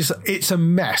this is it's a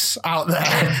mess out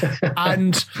there.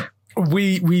 And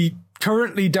we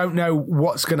currently don't know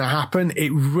what's going to happen.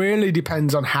 It really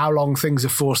depends on how long things are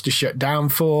forced to shut down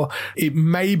for. It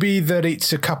may be that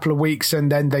it's a couple of weeks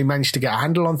and then they manage to get a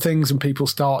handle on things and people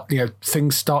start,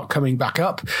 things start coming back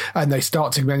up and they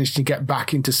start to manage to get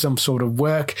back into some sort of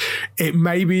work. It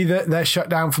may be that they're shut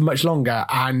down for much longer.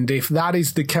 And if that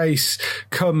is the case,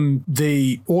 come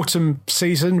the autumn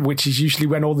season, which is usually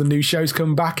when all the new shows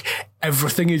come back,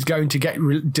 everything is going to get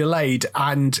delayed,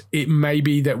 and it may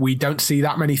be that we don't see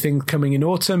that many things coming in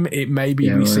autumn. It may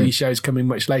be we see shows coming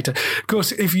much later. Of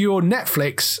course, if you're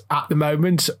Netflix at the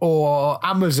moment, or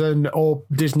Amazon or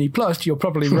Disney Plus, you're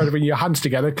probably rubbing your hands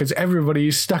together because everybody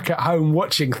is stuck at home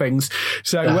watching things.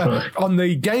 So on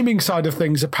the gaming side of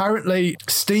things, apparently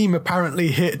Steam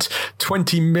hit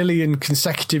 20 million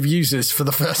consecutive users for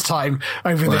the first time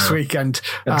over this weekend.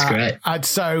 That's great. And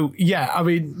so, I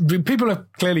mean, people are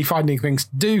clearly finding finding things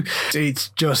to do. It's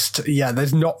just,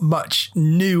 there's not much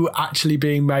new actually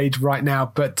being made right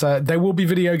now, but there will be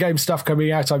video game stuff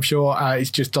coming out, I'm sure.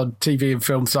 It's just on TV and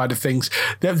film side of things.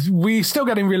 We're still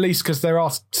getting released because there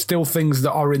are still things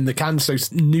that are in the can, so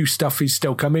new stuff is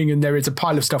still coming, and there is a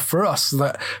pile of stuff for us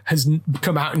that has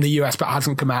come out in the US but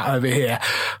hasn't come out over here.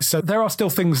 So there are still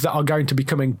things that are going to be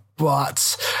coming,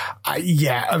 but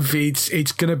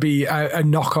it's going to be a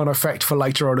knock-on effect for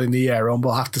later on in the year, and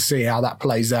we'll have to see how that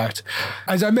plays out.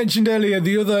 As I mentioned earlier,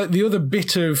 the other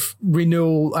bit of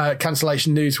renewal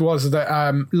cancellation news was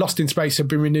that Lost in Space had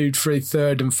been renewed for a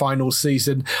third and final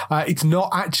season. It's not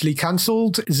actually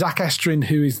cancelled. Zach Estrin,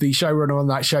 who is the showrunner on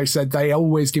that show, said they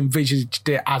always envisaged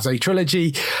it as a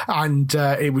trilogy, and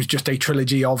it was just a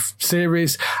trilogy of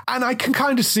series. And I can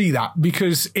kind of see that,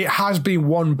 because it has been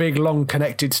one big, long,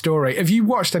 connected story. Have you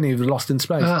watched any of the Lost in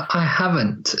Space? I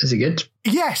haven't. Is it good?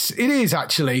 Yes, it is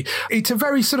actually. It's a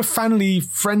very sort of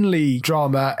family-friendly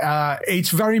drama. It's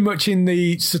very much in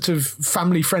the sort of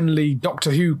family-friendly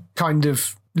Doctor Who kind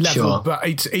of level, sure. But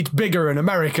it's bigger and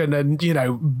American and,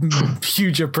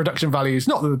 huger production values.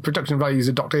 Not that the production values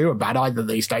of Doctor Who are bad either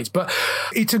these days, but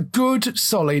it's a good,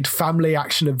 solid family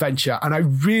action adventure, and I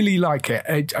really like it.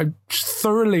 It's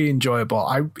thoroughly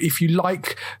enjoyable. If you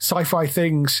like sci-fi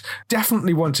things,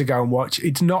 definitely want to go and watch.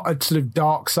 It's not a sort of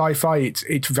dark sci-fi.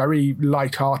 It's very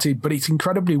light-hearted, but it's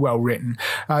incredibly well written.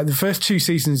 The first 2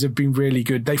 seasons have been really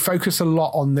good. They focus a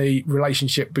lot on the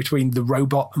relationship between the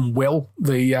robot and Will,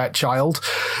 the child.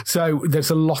 So there's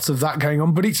a lot of that going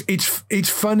on, but it's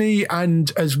funny,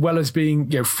 and as well as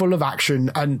being full of action,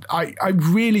 and I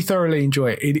really thoroughly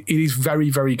enjoy it. It is very,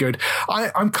 very good.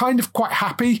 I'm kind of quite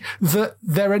happy that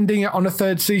they're ending it on a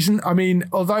third season. I mean,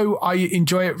 although I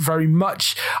enjoy it very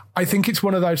much, I think it's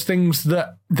one of those things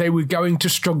that they were going to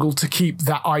struggle to keep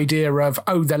that idea of,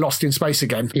 they're lost in space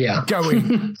again,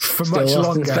 going for much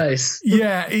longer. In space.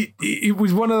 Yeah, it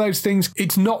was one of those things.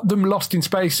 It's not them lost in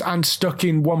space and stuck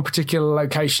in one particular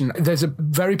location. There's a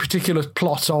very particular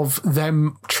plot of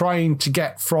them trying to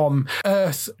get from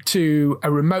Earth to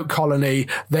a remote colony.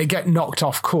 They get knocked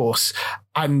off course,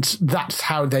 and that's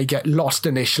how they get lost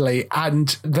initially. And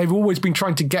they've always been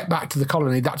trying to get back to the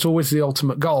colony. That's always the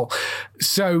ultimate goal.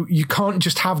 So you can't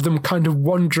just have them kind of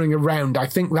wandering around. I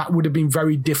think that would have been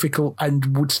very difficult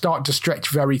and would start to stretch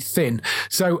very thin.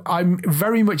 So I'm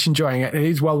very much enjoying it. It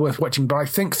is well worth watching, but I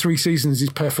think 3 seasons is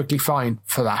perfectly fine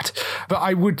for that. But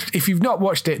I would, if you've not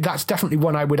watched it, that's definitely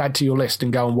one I would add to your list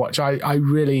and go and watch. I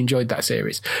really enjoyed that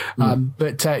series.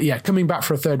 Coming back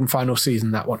for a third and final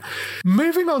season, that one.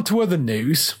 Moving on to other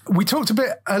news. We talked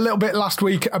a little bit last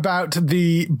week about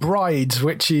The Brides,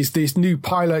 which is this new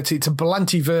pilot. It's a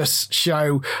Berlantiverse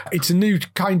show. It's a new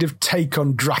kind of take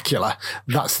on Dracula.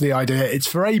 That's the idea. It's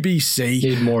for ABC.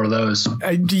 Need more of those.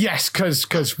 Yes,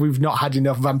 because we've not had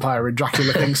enough vampire and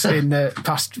Dracula things in the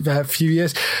past few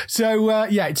years. So,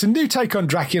 it's a new take on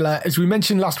Dracula. As we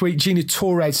mentioned last week, Gina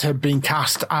Torres had been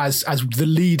cast as the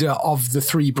leader of the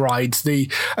 3 brides.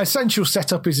 The essential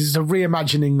setup is a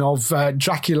reimagining of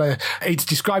Dracula. It's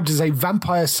described as a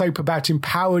vampire soap about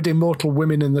empowered immortal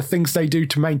women and the things they do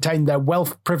to maintain their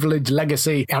wealth, privilege,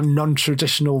 legacy, and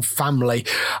non-traditional family.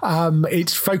 It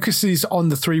focuses on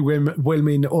the 3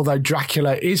 women, although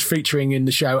Dracula is featuring in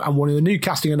the show. And one of the new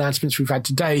casting announcements we've had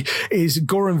today is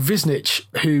Goran Visnich,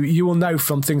 who you will know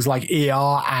from things like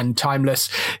ER and Timeless.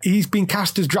 He's been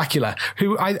cast as Dracula,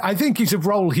 who I think is a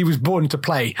role he was born to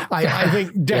play. I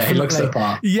think definitely. He looks the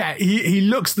part. Yeah, he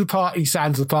looks the part, he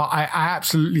sounds the part. I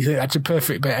absolutely think that's a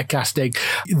perfect bit of casting.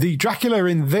 The Dracula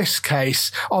in this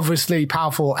case, obviously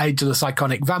powerful, ageless,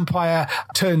 iconic vampire,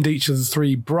 turned each of the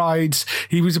 3 brides.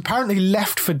 He was apparently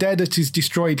left for dead at his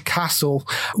destroyed castle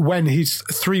when his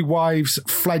 3 wives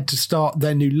fled to start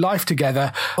their new life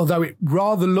together, although it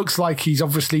rather looks like he's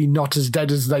obviously not as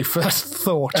dead as they first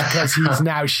thought, because he's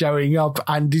now showing up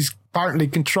and is apparently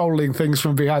controlling things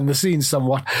from behind the scenes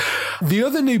somewhat. The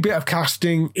other new bit of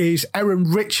casting is Erin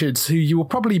Richards, who you will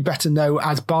probably better know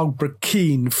as Barbara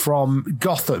Keane from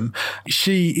Gotham.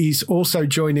 She is also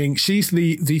joining. She's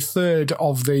the third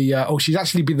of the, she's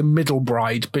actually be the middle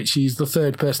bride, but she's the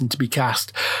third person to be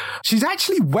cast. She's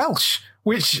actually Welsh,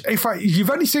 which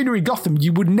you've only seen her in Gotham,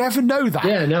 you would never know that.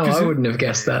 Yeah, no, I wouldn't have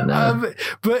guessed that. No.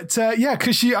 Because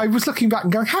I was looking back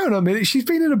and going, hang on a minute, she's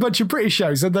been in a bunch of British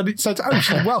shows, and then it said,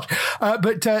 she's Welsh.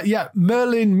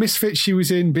 Merlin, Misfits, she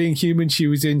was in. Being Human, she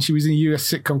was in a US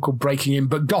sitcom called Breaking In,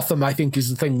 but Gotham, I think,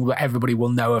 is the thing that everybody will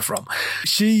know her from.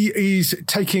 She is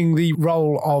taking the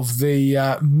role of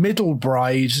the middle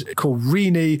bride called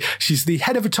Rini. She's the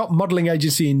head of a top modelling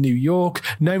agency in New York,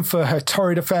 known for her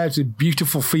torrid affairs with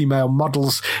beautiful female models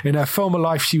models. In her former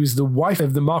life, she was the wife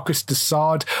of the Marquis de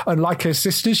Sade. Unlike her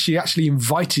sisters, she actually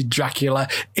invited Dracula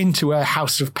into her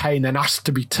house of pain and asked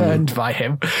to be turned by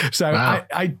him. So wow.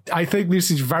 I think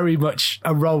this is very much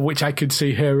a role which I could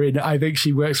see her in. I think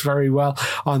she works very well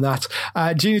on that.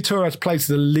 Gina Torres plays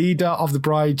the leader of the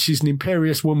bride. She's an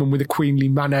imperious woman with a queenly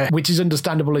manner, which is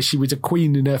understandable as she was a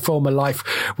queen in her former life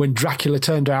when Dracula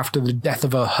turned her after the death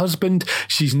of her husband.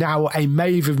 She's now a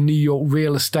maeve of New York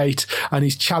real estate and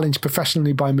is challenged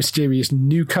professionally by a mysterious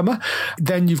newcomer.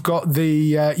 Then you've got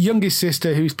the youngest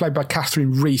sister, who's played by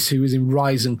Catherine Reese, who is in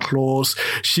Rise and Claws.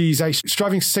 She's a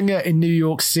striving singer in New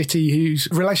York City whose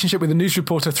relationship with a news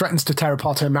reporter threatens to tear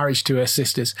apart her marriage to her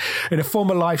sisters. In a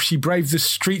former life, she braved the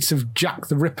streets of Jack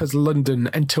the Ripper's London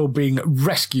until being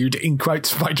rescued, in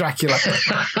quotes, by Dracula.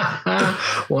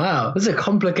 Wow, that's a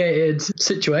complicated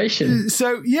situation.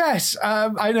 So, yes,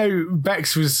 I know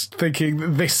Bex was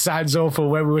thinking this sounds awful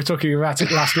when we were talking about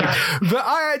it last week, but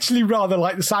I actually rather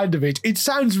like the sound of it. It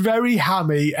sounds very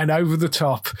hammy and over the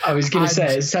top. I was going to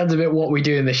say, it sounds a bit What We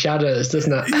Do in the Shadows,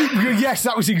 doesn't it? Yes,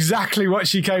 that was exactly what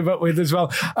she came up with as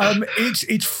well.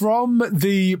 It's from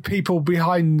the people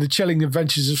behind The Chilling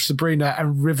Adventures of Sabrina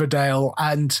and Riverdale,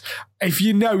 and if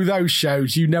you know those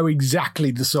shows, you know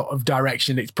exactly the sort of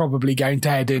direction it's probably going to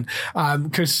head in.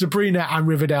 Because Sabrina and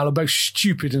Riverdale are both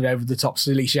stupid and over-the-top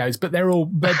silly shows, but they're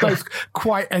both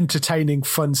quite entertaining,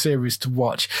 fun series to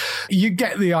watch. You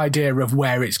get the idea of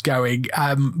where it's going.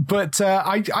 But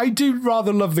I do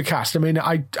rather love the cast. I mean,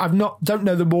 don't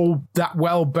know them all that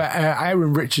well, but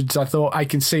Erin Richards, I thought I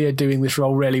can see her doing this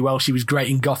role really well. She was great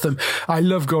in Gotham. I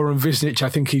love Goran Visnich. I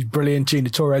think he's brilliant. Gina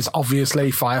Torres,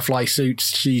 obviously, Firefly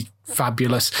suits. She's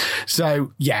fabulous.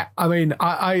 So yeah, I mean,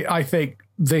 I think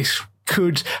this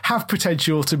could have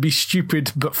potential to be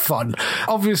stupid but fun.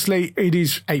 Obviously, it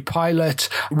is a pilot.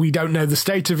 We don't know the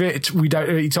state of it.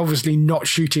 It's obviously not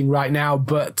shooting right now,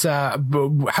 but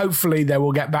hopefully they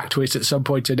will get back to it at some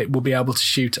point and it will be able to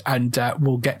shoot, and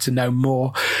we'll get to know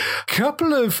more.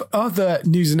 Couple of other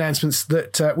news announcements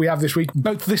that we have this week,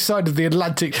 both this side of the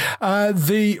Atlantic.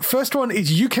 The first one is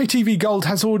UK TV Gold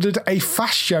has ordered a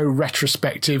Fast Show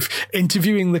retrospective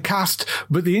interviewing the cast,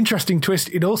 but the interesting twist,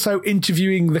 it also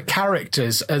interviewing the characters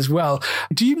as well.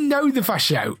 Do you know the Fast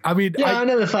Show? I mean, yeah, I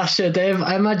know the Fast Show, Dave.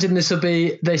 I imagine this will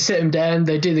be, they sit them down,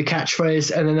 they do the catchphrase,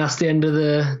 and then that's the end of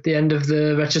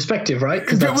the retrospective, right?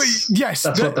 Because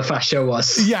that's what the Fast Show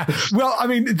was. Yeah. Well, I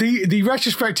mean, the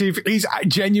retrospective is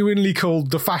genuinely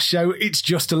called the Fast Show. It's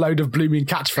just a load of blooming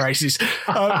catchphrases.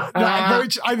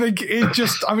 Which I think it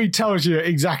just, tells you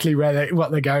exactly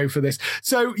what they're going for this.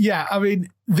 So yeah, I mean,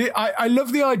 I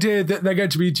love the idea that they're going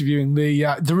to be interviewing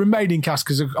the remaining cast,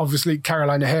 because obviously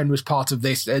Caroline Aherne was part of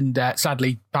this and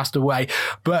sadly passed away.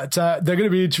 But they're going to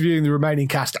be interviewing the remaining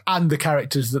cast and the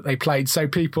characters that they played. So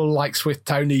people like Swift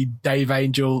Tony, Dave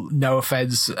Angel, No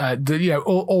Offense, all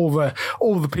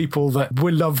the people that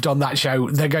were loved on that show,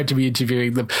 they're going to be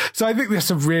interviewing them. So I think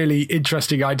that's a really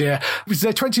interesting idea. It was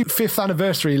their 25th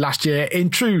anniversary last year. In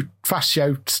true Fast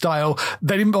Show style,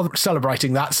 they didn't bother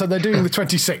celebrating that, so they're doing the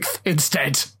 26th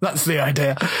instead. That's the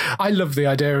idea. I love the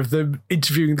idea of them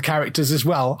interviewing the characters as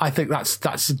well. I think that's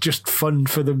just fun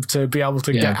for them to be able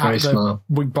to get out of the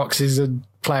wig boxes and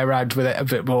play around with it a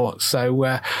bit more.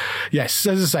 So, yes,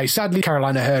 as I say, sadly,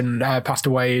 Caroline Aherne passed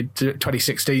away in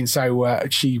 2016, so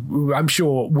she, I'm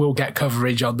sure, will get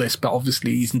coverage on this, but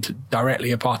obviously isn't directly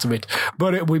a part of it.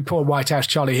 But it'll be Paul Whitehouse,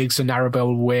 Charlie Higson,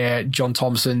 Arabelle Weir, John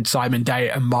Thompson, Simon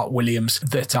Day, and Mark Williams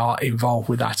that are involved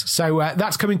with that. So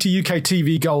that's coming to UK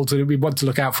TV Gold, and it'll be one to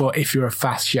look out for if you're a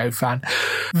Fast Show fan.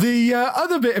 The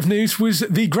other bit of news was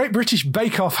the Great British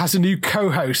Bake Off has a new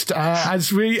co-host.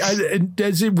 As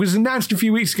it was announced a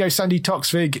few weeks ago, Sandy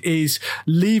Toksvig is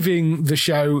leaving the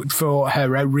show for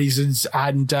her own reasons,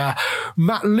 and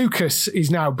Matt Lucas is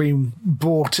now being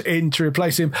brought in to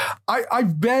replace him.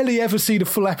 I've barely ever seen a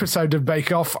full episode of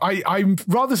Bake Off. I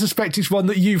rather suspect it's one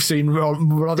that you've seen rather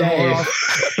more of.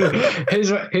 Here's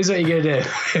what you're going to do.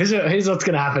 Here's what's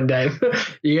going to happen, Dave.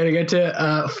 You're going to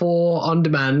go to 4 On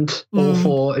Demand, or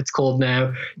 4 it's called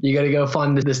now. You're going to go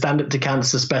find the Stand Up to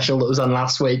Cancer special that was on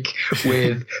last week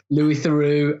with Louis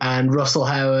Theroux and Russell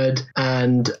Howard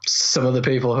and some other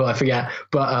people who I forget,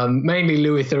 but mainly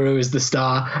Louis Theroux is the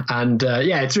star, and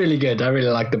it's really good. I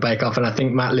really like the Bake Off, and I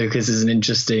think Matt Lucas is an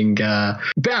interesting bit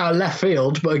out of left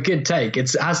field, but a good take.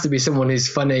 It has to be someone who's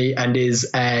funny and is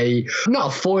not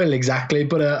a foil exactly,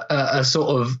 but a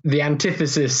sort of the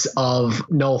antithesis of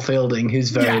Noel Fielding, who's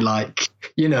very like,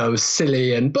 you know,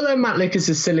 silly, but then Matt Lucas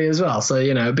is silly as well. So,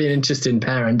 you know, it'd be an interesting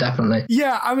pairing, definitely.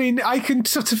 Yeah, I mean, I can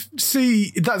sort of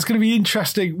see that's going to be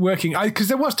interesting working, because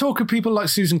there was talk of people like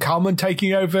Susan Calman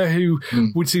taking over, who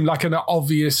would seem like an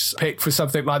obvious pick for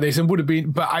something like this, and would have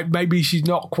been, but maybe she's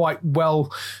not quite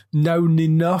well known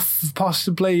enough,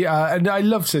 possibly. And I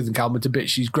love Susan Calman a bit;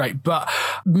 she's great. But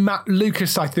Matt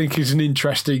Lucas, I think, is an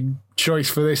interesting choice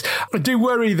for this. I do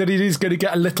worry that it is going to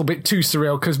get a little bit too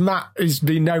surreal, because Matt has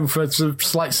been known for sort of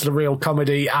slight surreal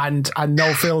comedy, and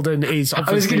Noel Fielding is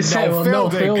obviously I was going to say, Noel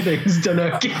Fielding's done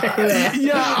okay.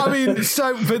 Yeah, I mean,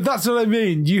 but that's what I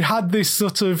mean. You had this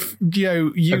sort of, you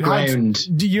know,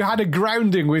 you had a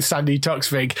grounding with Sandy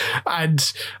Toksvig, and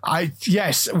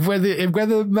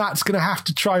whether Matt's going to have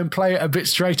to try and play it a bit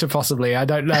straighter, possibly. I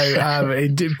don't know. He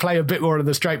did play a bit more of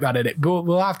the straight man in it, but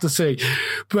we'll have to see.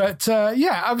 But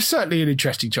I'm certainly an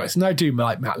interesting choice, and I do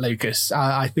like Matt Lucas.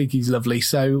 I think he's lovely,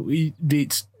 so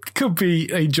it could be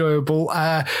enjoyable.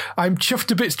 I'm chuffed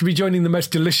to bits to be joining the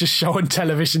most delicious show on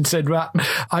television, said Matt.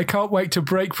 I can't wait to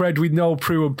break bread with Noel,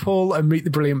 Prue and Paul and meet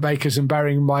the brilliant bakers, and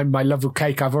bearing in mind my love of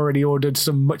cake, I've already ordered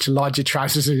some much larger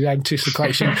trousers in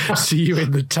anticipation. See you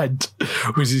in the tent,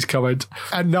 was his comment.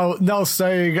 And Noel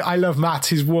saying, I love Matt,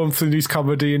 his warmth and his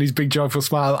comedy and his big joyful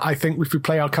smile. I think if we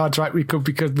play our cards right, we could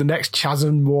become the next Chaz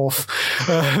and Morph.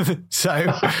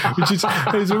 Which is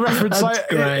a reference. That's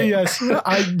great.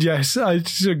 Yes,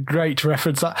 it's a great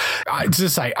reference. To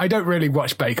say, I don't really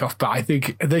watch Bake Off, but I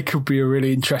think they could be a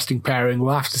really interesting pairing.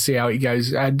 We'll have to see how it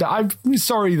goes. And I'm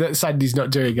sorry that Sandy's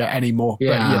not doing it anymore.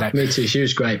 Yeah, but, me too. She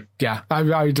was great. Yeah,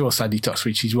 I adore Sandy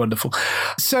Toksvig. She's wonderful.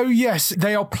 So, yes,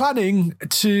 they are planning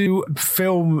to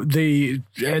film the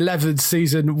 11th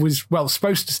season. Was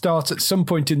supposed to start at some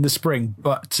point in the spring,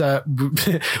 but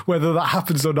whether that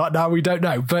happens or not now, we don't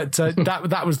know. But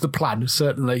that was the plan,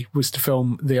 certainly, was to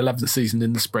film the 11th season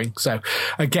in the spring. So,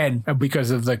 again,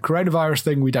 because of the coronavirus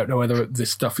thing, we don't know whether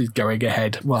this stuff is going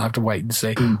ahead. We'll have to wait and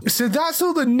see. So that's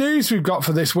all the news we've got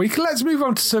for this week. Let's move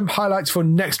on to some highlights for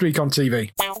next week on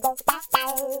TV.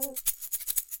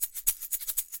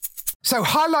 So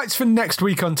highlights for next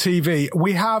week on TV.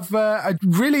 We have a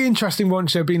really interesting one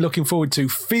which I've been looking forward to,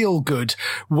 Feel Good,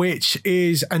 which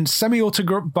is a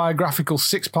semi-autobiographical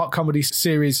 6-part comedy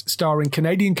series starring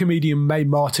Canadian comedian Mae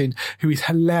Martin, who is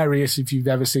hilarious if you've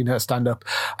ever seen her stand up.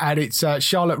 And it's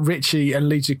Charlotte Ritchie and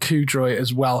Lisa Kudrow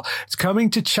as well. It's coming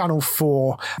to Channel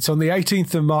 4. It's on the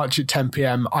 18th of March at 10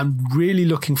 p.m. I'm really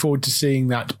looking forward to seeing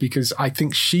that, because I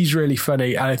think she's really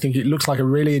funny, and I think it looks like a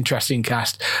really interesting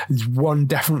cast. It's one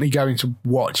definitely going to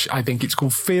watch. I think it's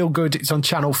called Feel Good. It's on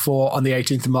Channel 4 on the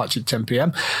 18th of March at 10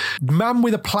 p.m. Man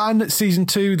with a Plan season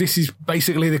 2. This is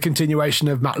basically the continuation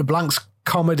of Matt LeBlanc's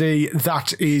comedy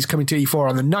that is coming to E4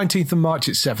 on the 19th of March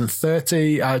at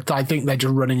 7:30. I think they're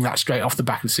just running that straight off the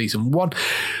back of season 1.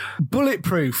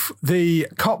 Bulletproof, the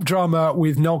cop drama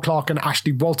with Noel Clarke and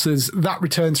Ashley Walters, that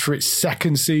returns for its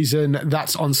 2nd season.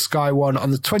 That's on Sky One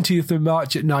on the 20th of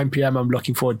March at 9 p.m. I'm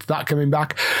looking forward to that coming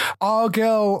back. Our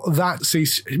Girl, that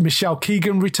sees Michelle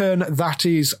Keegan return. That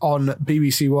is on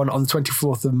BBC One on the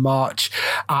 24th of March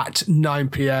at 9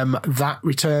 p.m. That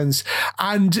returns.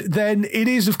 And then it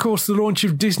is, of course, the launch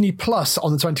of Disney Plus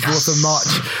on the 24th of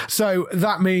March. So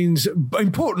that means,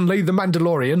 importantly, The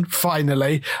Mandalorian,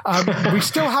 finally. We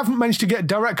still haven't managed to get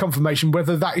direct confirmation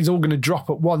whether that is all going to drop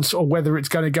at once or whether it's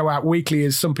going to go out weekly,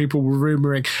 as some people were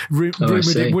rumored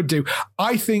it would do.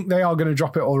 I think they are going to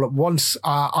drop it all at once.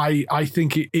 I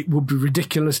think it would be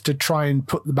ridiculous to try and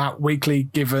put them out weekly,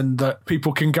 given that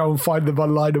people can go and find them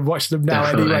online and watch them now.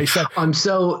 Definitely. Anyway. So I'm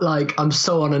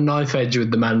so on a knife edge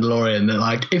with The Mandalorian that,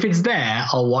 like, if it's there,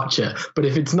 I'll watch it. But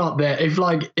if it's not there, if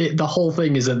the whole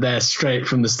thing isn't there straight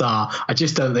from the start, I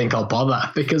just don't think I'll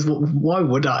bother, because why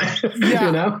would I? Yeah.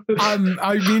 You know?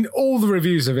 I mean, all the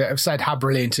reviews of it have said how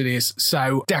brilliant it is.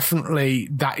 So definitely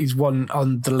that is one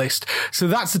on the list. So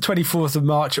that's the 24th of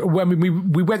March. When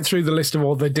we went through the list of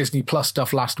all the Disney Plus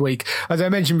stuff last week. As I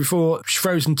mentioned before,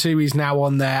 Frozen 2 is now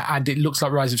on there, and it looks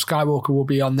like Rise of Skywalker will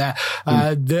be on there.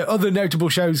 The other notable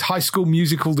shows, High School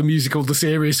Musical, the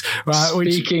series.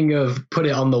 Speaking of put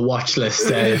it on the watch list,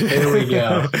 Dave, here we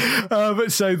go.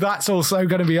 So that's also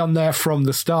going to be on there from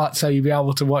the start, so you'll be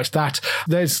able to watch that.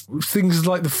 There's things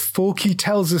like The Forky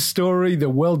Tells a Story, The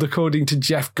World According to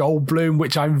Jeff Goldblum,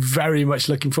 which I'm very much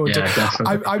looking forward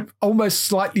to. I'm almost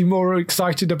slightly more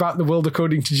excited about The World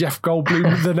According to Jeff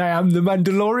Goldblum than I am The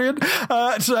Mandalorian.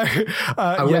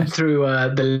 I went through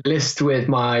the list with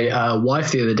my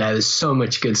wife the other day. There's so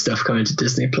much good stuff coming to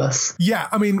Disney Plus. Yeah,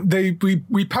 I mean,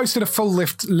 we posted a full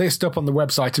list up on the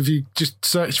website. If you you just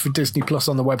search for Disney Plus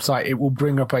on the website, it will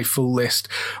bring up a full list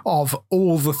of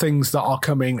all the things that are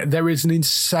coming. There is an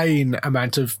insane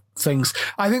amount of things.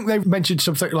 I think they've mentioned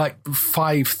something like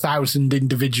 5,000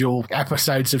 individual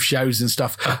episodes of shows and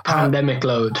stuff. A pandemic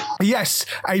load. Yes,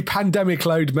 a pandemic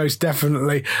load, most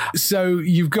definitely. So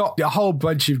you've got a whole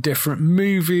bunch of different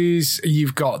movies.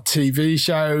 You've got TV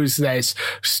shows. There's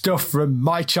stuff from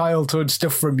my childhood,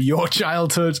 stuff from your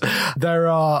childhood. There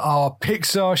are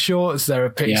Pixar shorts. There are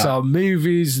Pixar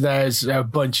movies. There's a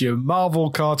bunch of Marvel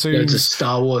cartoons. There's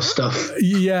Star Wars stuff.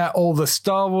 Yeah, all the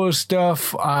Star Wars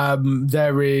stuff.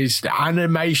 There is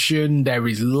animation, there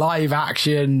is live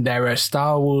action, there are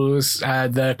Star Wars,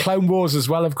 the Clone Wars as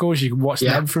well, of course. You can watch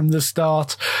them from the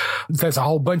start. There's a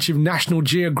whole bunch of National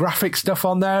Geographic stuff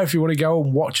on there if you want to go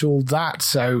and watch all that.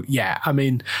 So, yeah, I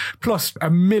mean, plus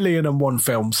 1,000,001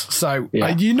 films. So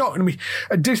you're not going to be...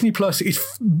 Disney Plus is,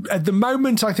 at the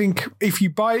moment, I think, if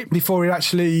you buy it before it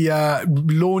actually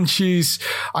launches,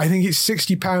 I think it's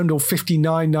 £60 or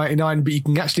 $59.99, but you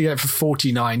can actually get it for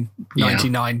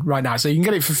 $49.99 right now. So you can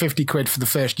get it for £50 for the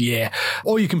first year,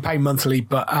 or you can pay monthly,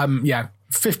 but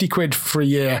 £50 for a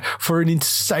year for an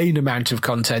insane amount of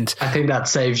content. I think that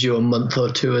saves you a month or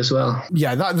two as well.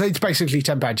 Yeah, it's basically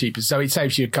 £10 cheaper, so it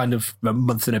saves you kind of a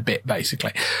month and a bit,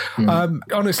 basically.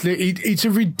 Honestly, it's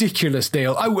a ridiculous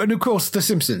deal. Oh, and of course, The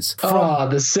Simpsons.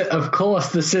 Of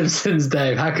course, The Simpsons,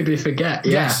 Dave. How could we forget?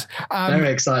 Yes.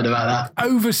 Very excited about that.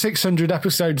 Over 600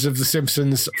 episodes of The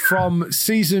Simpsons from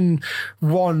season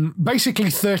 1, basically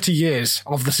 30 years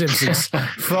of The Simpsons,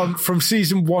 from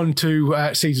season 1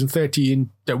 to season 30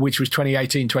 which was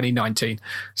 2018, 2019.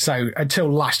 So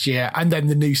until last year. And then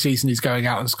the new season is going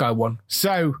out on Sky One.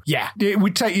 So yeah, it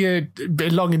would take you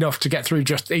long enough to get through.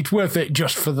 It's worth it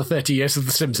just for the 30 years of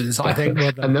The Simpsons, I think.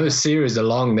 And those series are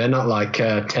long. They're not like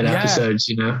 10 episodes,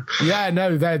 you know? Yeah,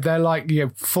 no, they're like,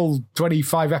 full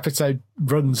 25 episode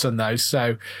runs on those.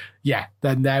 So yeah,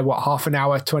 then they're half an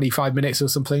hour, 25 minutes or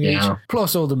something each,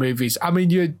 plus all the movies. I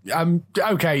mean,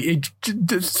 okay, it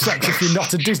sucks if you're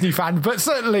not a Disney fan, but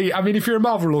certainly, I mean, if you're a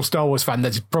Marvel or Star Wars fan,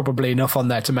 there's probably enough on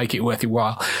there to make it worth your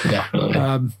while.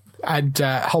 Definitely. And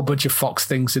a whole bunch of Fox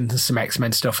things and some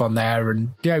X-Men stuff on there.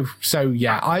 And, so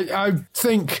yeah, I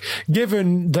think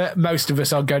given that most of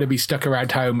us are going to be stuck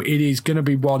around home, it is going to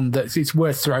be one that it's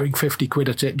worth throwing £50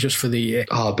 at it just for the year.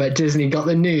 Oh, but Disney got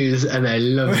the news and they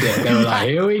loved it. They were like,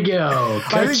 here we go.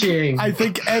 I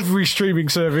think every streaming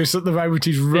service at the moment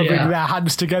is rubbing their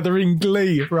hands together in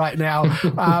glee right now.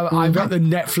 I've got the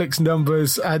Netflix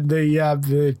numbers and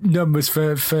the numbers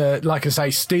for like I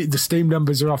say, the Steam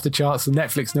numbers are off the charts, the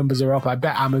Netflix numbers are up. I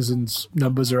bet Amazon's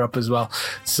numbers are up as well.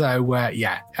 So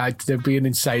there'd be an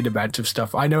insane amount of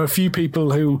stuff. I know a few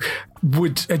people who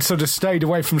had sort of stayed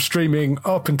away from streaming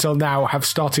up until now have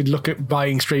started looking at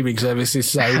buying streaming services.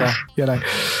 So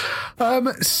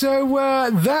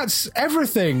that's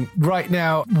everything right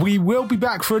now. We will be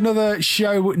back for another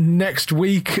show next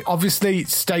week. Obviously,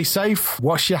 stay safe,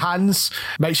 wash your hands,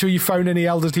 make sure you phone any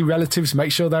elderly relatives,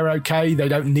 make sure they're okay, they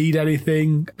don't need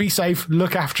anything. Be safe,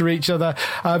 look after each other.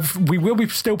 We will be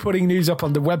still putting news up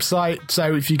on the website,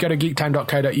 so if you go to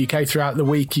geektown.co.uk throughout the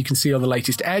week, you can see all the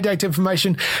latest air date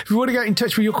information. If you want to get in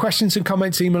touch with your questions and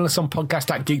comments, email us on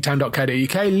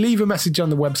podcast@geektown.co.uk, leave a message on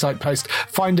the website post,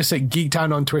 find us at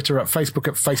Geektown on Twitter, at Facebook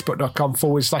at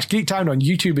facebook.com/Geektown, on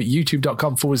YouTube at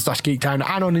youtube.com/Geektown,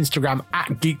 and on Instagram at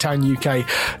Geektown UK.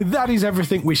 That is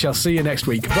everything. We shall see you next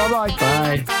week. Bye-bye.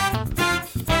 Bye.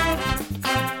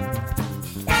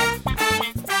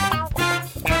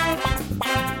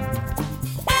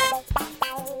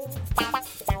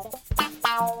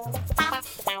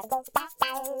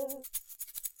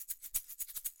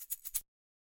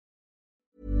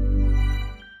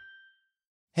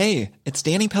 Hey, it's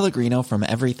Danny Pellegrino from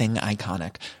Everything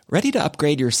Iconic. Ready to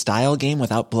upgrade your style game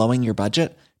without blowing your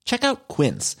budget? Check out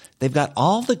Quince. They've got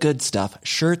all the good stuff,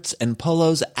 shirts and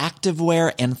polos,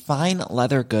 activewear, and fine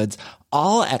leather goods,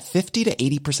 all at 50 to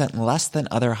 80% less than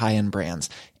other high-end brands.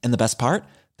 And the best part?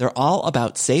 They're all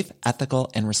about safe,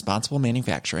 ethical, and responsible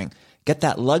manufacturing. Get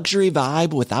that luxury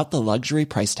vibe without the luxury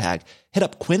price tag. Hit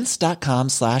up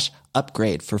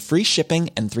quince.com/upgrade for free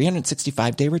shipping and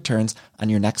 365-day returns on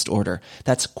your next order.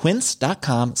 That's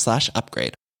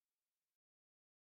quince.com/upgrade.